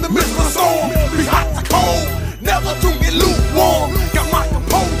can be in the midst of the storm. Be hot to cold, never to get lukewarm. Got my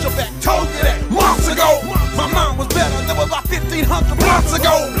composure back, told you that months ago. My mind was better than about 1,500 months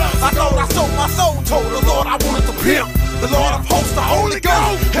ago. I thought I sold my soul, told the Lord I wanted to pimp. The Lord of hosts, the Holy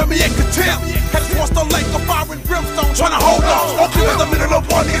Ghost, held me in contempt. Had us forced the lake of fire and brimstone, trying to hold on. Oakcliff in the middle of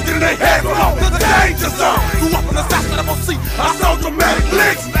one, niggas getting their head blown. The danger zone. Grew up in the South, that I won't see. I saw dramatic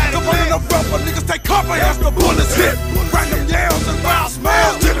licks. The one in the front, but niggas take cover as the bullets hit. Random yells and foul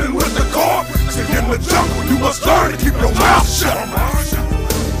smells, dealing with the core. See, in the jungle, you must learn to keep your mouth shut.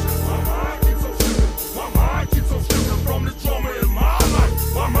 My mind keeps on slipping from this drama in my life.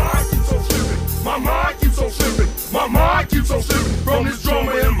 My mind keeps on slipping. My mind keeps on slipping. My mind keeps on slipping from this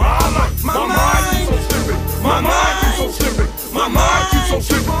drama in my life. My mind keeps on slipping. My mind keeps on slipping. My mind keeps on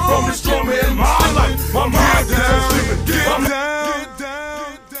slipping from this drama in my life. My mind keeps on slipping. Get down.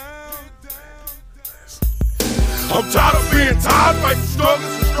 I'm tired of being tired, fighting struggles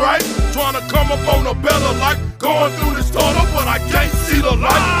and strife, trying to come up on a better life. Going through this tunnel, but I can't see the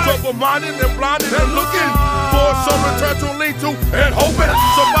light. Trouble-minded and blinded and looking for some return to lean to and hoping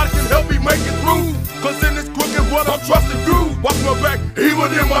somebody can help me make it through. Cause in this crooked world I'm trusting you. Watch my back, even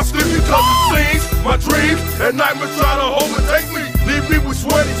in my sleep, because it seems my dreams and nightmares try to overtake me. Leave me with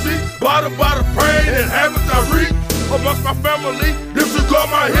sweaty sheets, bothered by the pain and habits I read amongst my family.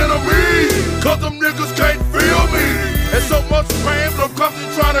 Disregard my enemies, cause them niggas can't feel me. And so much pain, but I'm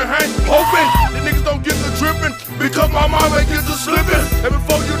constantly trying to hang, hoping the niggas don't get to tripping, because my mind ain't get to slipping. And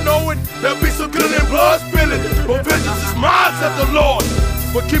before you know it, there'll be some good and blood spilling. But vengeance is mine, said the Lord.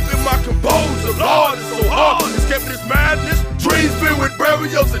 But keeping my composure, Lord, it's so hard. Escaping this madness, dreams filled with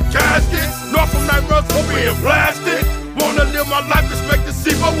burials and caskets. North from nightmares for being blasted. Wanna live my life, expect to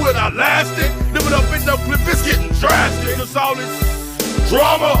see, but would I last it? Living up in Oakcliff, it's getting drastic. Cause all this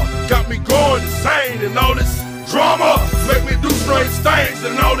drama got me going insane. And all this drama make me do strange things.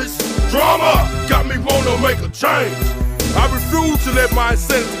 And all this drama got me wanna make a change. I refuse to let my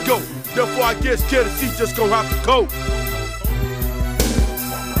insanity go. Therefore I guess Calosis just gon' have to cope.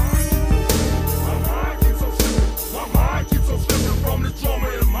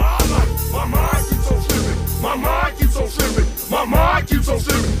 My mind keeps on slipping. My mind keeps on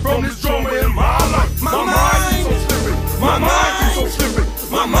slipping from this drama in my life. My mind keeps on slipping. My mind keeps on slipping.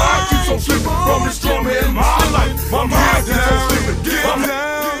 My mind keeps on slipping from this drama in my life. My mind keeps on slipping. Get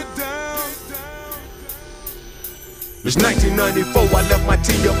down. It's 1994, I left my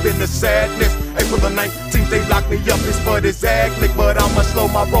tea up in the sadness. April the 19th, they locked me up, it's for this click. But I'ma slow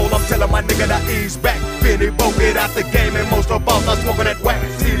my roll, I'm telling my nigga to ease back. Finny Bo, get out the game, and most of all, I'm smoking that whack.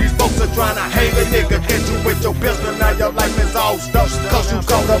 See, these folks are trying to hang a dosed up. Cause you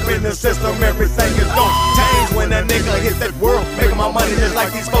caught up in the system, everything is gon' change when a nigga hit that world. Making my money just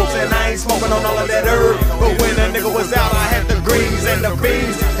like these folks, and I ain't smoking on all of that herb. But when a nigga was out, I had the greens and the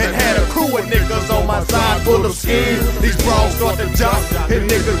beans, and had a crew of niggas on my side full of schemes. These bros start to jump, and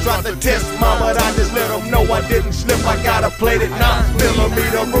niggas try to test mine, but I just let them know I didn't slip. I got a plate at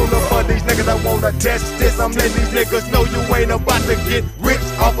 9mm ruler for these niggas that wanna test this. I'm letting these niggas know you ain't about to get rich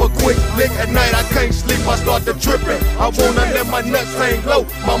off a quick lick. At night I can't sleep, I start to tripping. I wanna let my nuts hang low,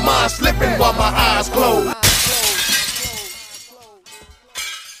 my mind slipping while my eyes close.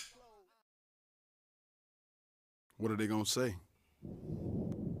 What are they gonna say?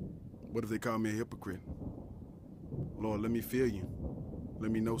 What if they call me a hypocrite? Lord, let me feel you.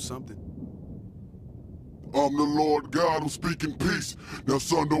 Let me know something. I'm the Lord God, I'm speaking peace. Now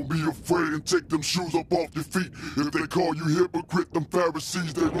son, don't be afraid and take them shoes up off your feet. If they call you hypocrite, them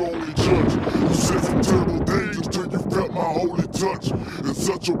Pharisees, they wrongly judge. You said some terrible things until you felt my holy touch. In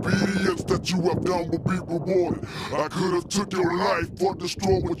such obedience that you have done will be rewarded. I could have took your life or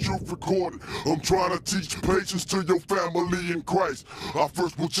destroyed what you've recorded. I'm trying to teach patience to your family in Christ. I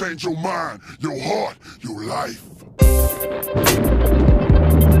first will change your mind, your heart, your life.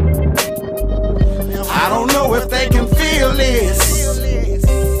 I don't know if they can feel this. I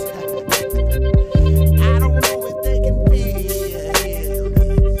don't know if they can feel.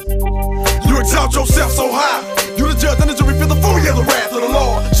 You exalt yourself so high. You the judge and the jury feel the fury of the wrath of the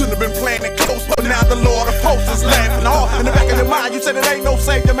Lord. Shouldn't have been playing it close, but now the Lord of hosts is laughing hard. In the back of your mind, you said it ain't no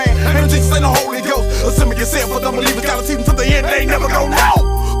savior, man. Ain't no Jesus, ain't no Holy Ghost. Assuming yourself, but don't believe it's gotta see them to the end. They ain't never gonna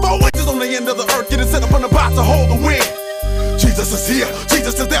know. 4 witches on the end of the earth, getting set up on the box to hold the wind. Jesus is here,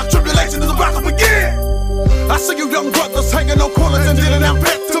 Jesus is there, tribulation is about to begin. I see you young brothers hanging on corners and dealing out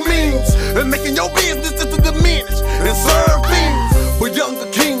pantomimes, and making your business to diminish and serve things for younger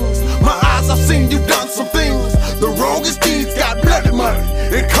kings. My eyes have seen you done some things. The wrongest deeds got bloody money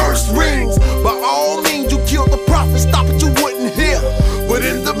and cursed rings. By all means you killed the prophet, stop it, you wouldn't hear. But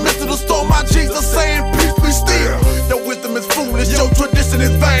in the midst of the storm, my Jesus saying peace be still. Your wisdom is foolish, your tradition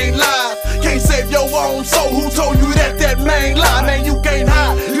is vain lies. Can't save your own soul, who told you that main line? Man, you can't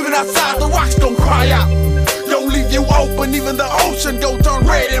hide, even outside the rocks don't cry out. Don't leave you open, even the ocean go turn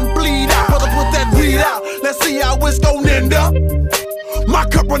red and bleed out. Brother, put that weed out, let's see how it's gon' end up. My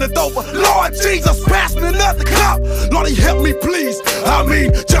cup runneth over, Lord Jesus, pass me another cup. Lordy, help me please, I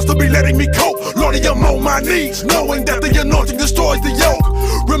mean, just to be letting me cope. Lordy, I'm on my knees, knowing that the anointing destroys the yoke.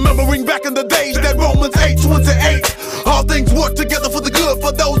 Remembering back in the days that Romans 8:28, all things work together for the good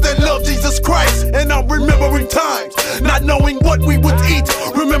for those that love Jesus Christ. And I'm remembering times, not knowing what we would eat.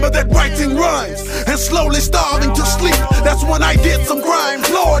 Remember that writing rhymes, and slowly starving to sleep. That's when I did some crimes.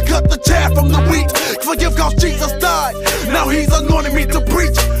 Lord, cut the chaff from the wheat. Forgive cause Jesus died, now he's anointing me to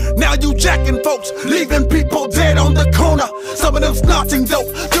preach. Now you jacking folks, leaving people dead on the corner. Some of them snorting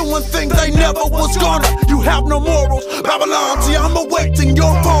dope, doing things they never was gonna. You have no morals, Babylon, see I'm awaiting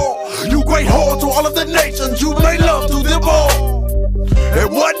your fall. You great whore to all of the nations, you may love to them all.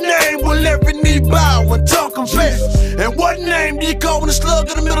 And what name will every knee bow and tongue confess? And what name do you call when the slug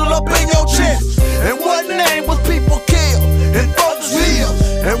in the middle up in your chest? And what name was people killed and folks healed?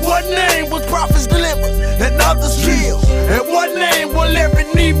 And what name was prophets delivered and others killed? And what name will every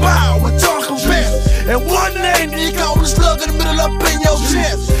knee bow and tongue confess? And what name do you call when the slug in the middle up in your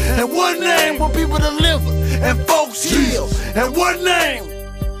chest? And what name will people delivered and folks healed? And what name